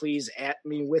across it, please at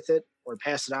me with it or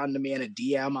pass it on to me in a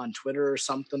DM on Twitter or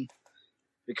something.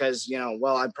 Because,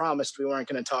 I promised we weren't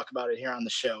going to talk about it here on the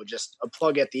show. Just a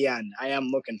plug at the end. I am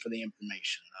looking for the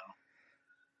information, though.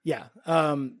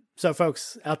 Yeah. So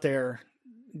folks out there,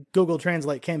 Google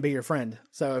Translate can be your friend.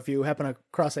 So if you happen to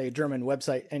cross a German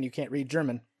website and you can't read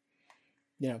German,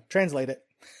 translate it.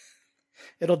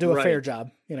 It'll do a fair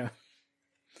job,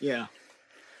 Yeah.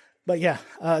 But yeah,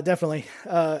 definitely.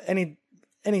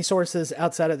 Any sources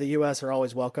outside of the U.S. are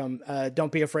always welcome.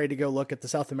 Don't be afraid to go look at the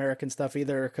South American stuff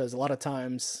either, because a lot of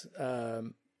times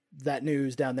that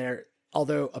news down there,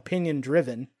 although opinion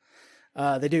driven,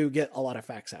 they do get a lot of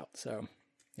facts out. So,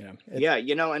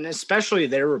 and especially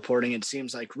their reporting, it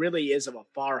seems like really is of a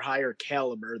far higher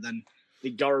caliber than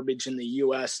the garbage in the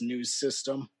U.S. news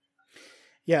system.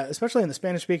 Yeah, especially in the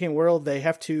Spanish-speaking world, they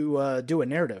have to do a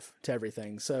narrative to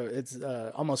everything. So it's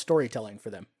almost storytelling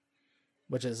for them,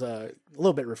 which is a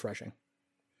little bit refreshing.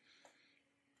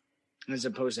 as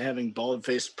opposed to having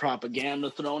bald-faced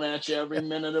propaganda thrown at you every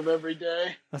minute of every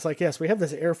day. I was like, yes, we have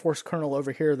this Air Force colonel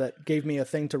over here that gave me a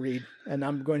thing to read, and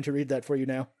I'm going to read that for you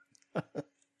now.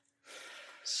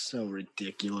 So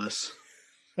ridiculous.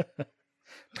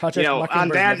 Project Mockingbird on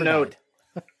that never note,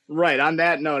 died. Right, on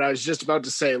that note, I was just about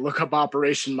to say, look up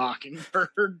Operation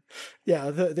Mockingbird. Yeah,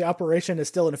 the operation is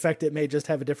still in effect. It may just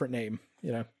have a different name,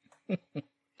 And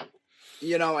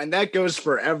that goes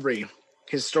for every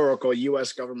historical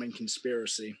U.S. government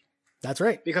conspiracy. That's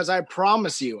right. Because I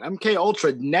promise you, MK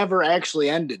Ultra never actually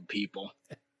ended, people.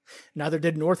 Neither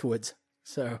did Northwoods.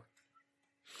 So,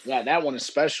 yeah, that one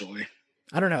especially.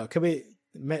 I don't know. Could we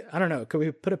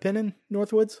put a pin in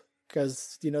Northwoods?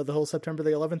 Because, the whole September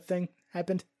the 11th thing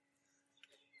happened.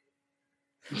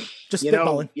 Just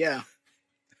spitballing. Yeah.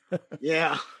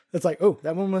 Yeah. It's like, oh,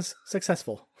 that one was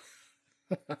successful.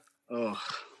 Oh.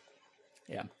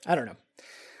 Yeah, I don't know.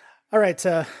 All right,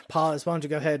 Paz, why don't you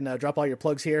go ahead and drop all your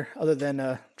plugs here, other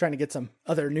than trying to get some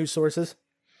other news sources?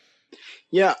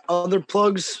 Yeah, other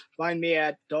plugs, find me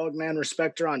at Dogman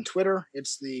Respecter on Twitter.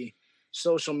 It's the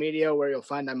social media where you'll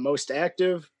find I'm most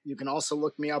active. You can also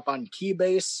look me up on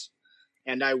Keybase,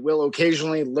 and I will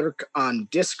occasionally lurk on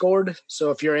Discord.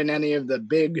 So if you're in any of the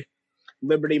big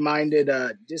liberty-minded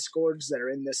Discords that are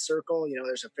in this circle,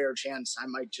 there's a fair chance I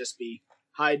might just be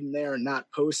hiding there and not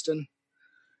posting.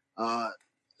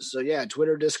 So yeah,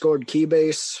 Twitter, Discord,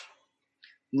 Keybase.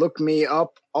 Look me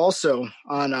up also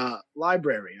on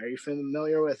Library. Are you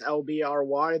familiar with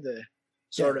LBRY, the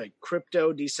sort of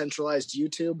crypto decentralized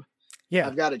YouTube? Yeah.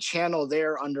 I've got a channel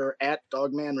there under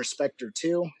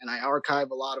 @DogmanRespecter2, and I archive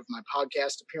a lot of my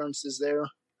podcast appearances there.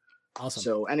 Awesome.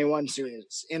 So anyone who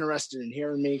is interested in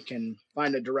hearing me can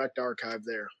find a direct archive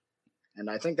there. And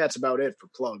I think that's about it for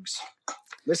plugs.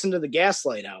 Listen to the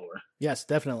Gaslight Hour. Yes,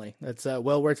 definitely. That's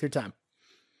well worth your time.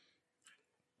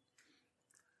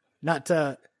 Not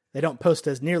they don't post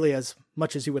as nearly as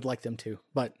much as you would like them to,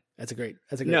 but that's a great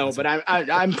no, listen. but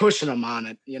I'm pushing them on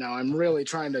it. I'm really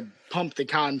trying to pump the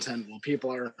content while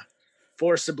people are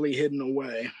forcibly hidden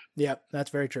away. Yep, that's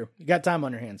very true. You got time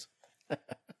on your hands. All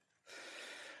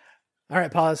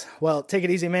right, Paz. Well, take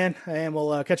it easy, man, and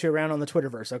we'll catch you around on the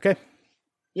Twitterverse, okay?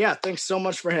 Yeah, thanks so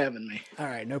much for having me. All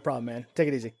right, no problem, man. Take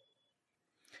it easy.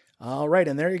 All right,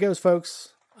 and there he goes,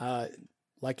 folks.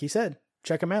 Like he said,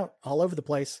 check him out all over the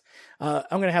place. I'm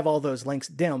going to have all those links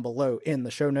down below in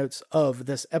the show notes of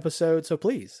this episode, so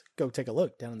please go take a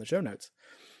look down in the show notes.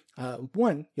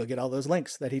 One, you'll get all those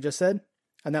links that he just said,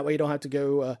 and that way you don't have to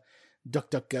go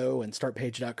DuckDuckGo and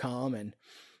StartPage.com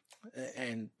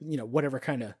and whatever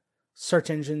kind of search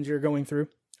engines you're going through,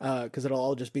 because it'll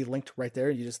all just be linked right there.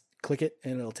 You just click it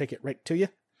and it'll take it right to you.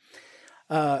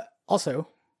 Also,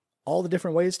 all the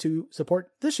different ways to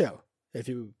support this show. If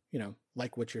you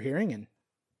like what you're hearing and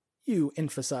you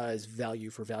emphasize value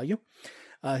for value,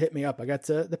 hit me up. I got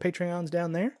the Patreons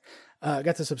down there. I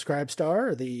got the Subscribe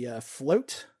Star, the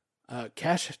Float,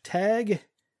 Cash Tag,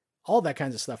 all that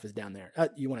kinds of stuff is down there.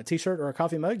 You want a t-shirt or a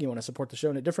coffee mug? You want to support the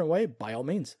show in a different way? By all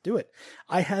means, do it.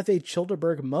 I have a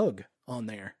Childerberg mug on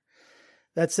there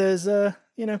that says,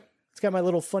 it's got my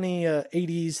little funny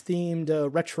 80s themed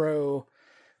retro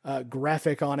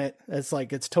graphic on it.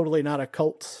 It's totally not a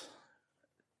cult.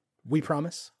 We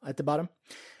promise at the bottom.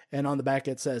 And on the back,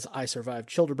 it says, I survived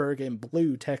Childerberg in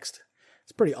blue text.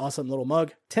 It's a pretty awesome little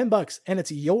mug. $10 and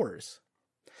it's yours.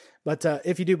 But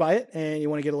if you do buy it and you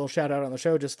want to get a little shout out on the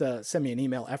show, just send me an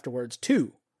email afterwards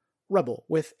to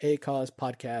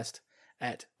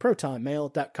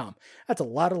rebelwithacauspodcast@protonmail.com. That's a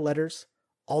lot of letters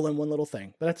all in one little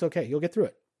thing, but that's okay. You'll get through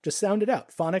it. Just sound it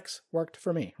out. Phonics worked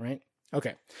for me, right?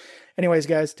 Okay. Anyways,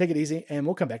 guys, take it easy, and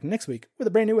we'll come back next week with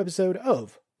a brand new episode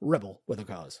of Rebel with a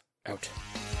Cause. Out.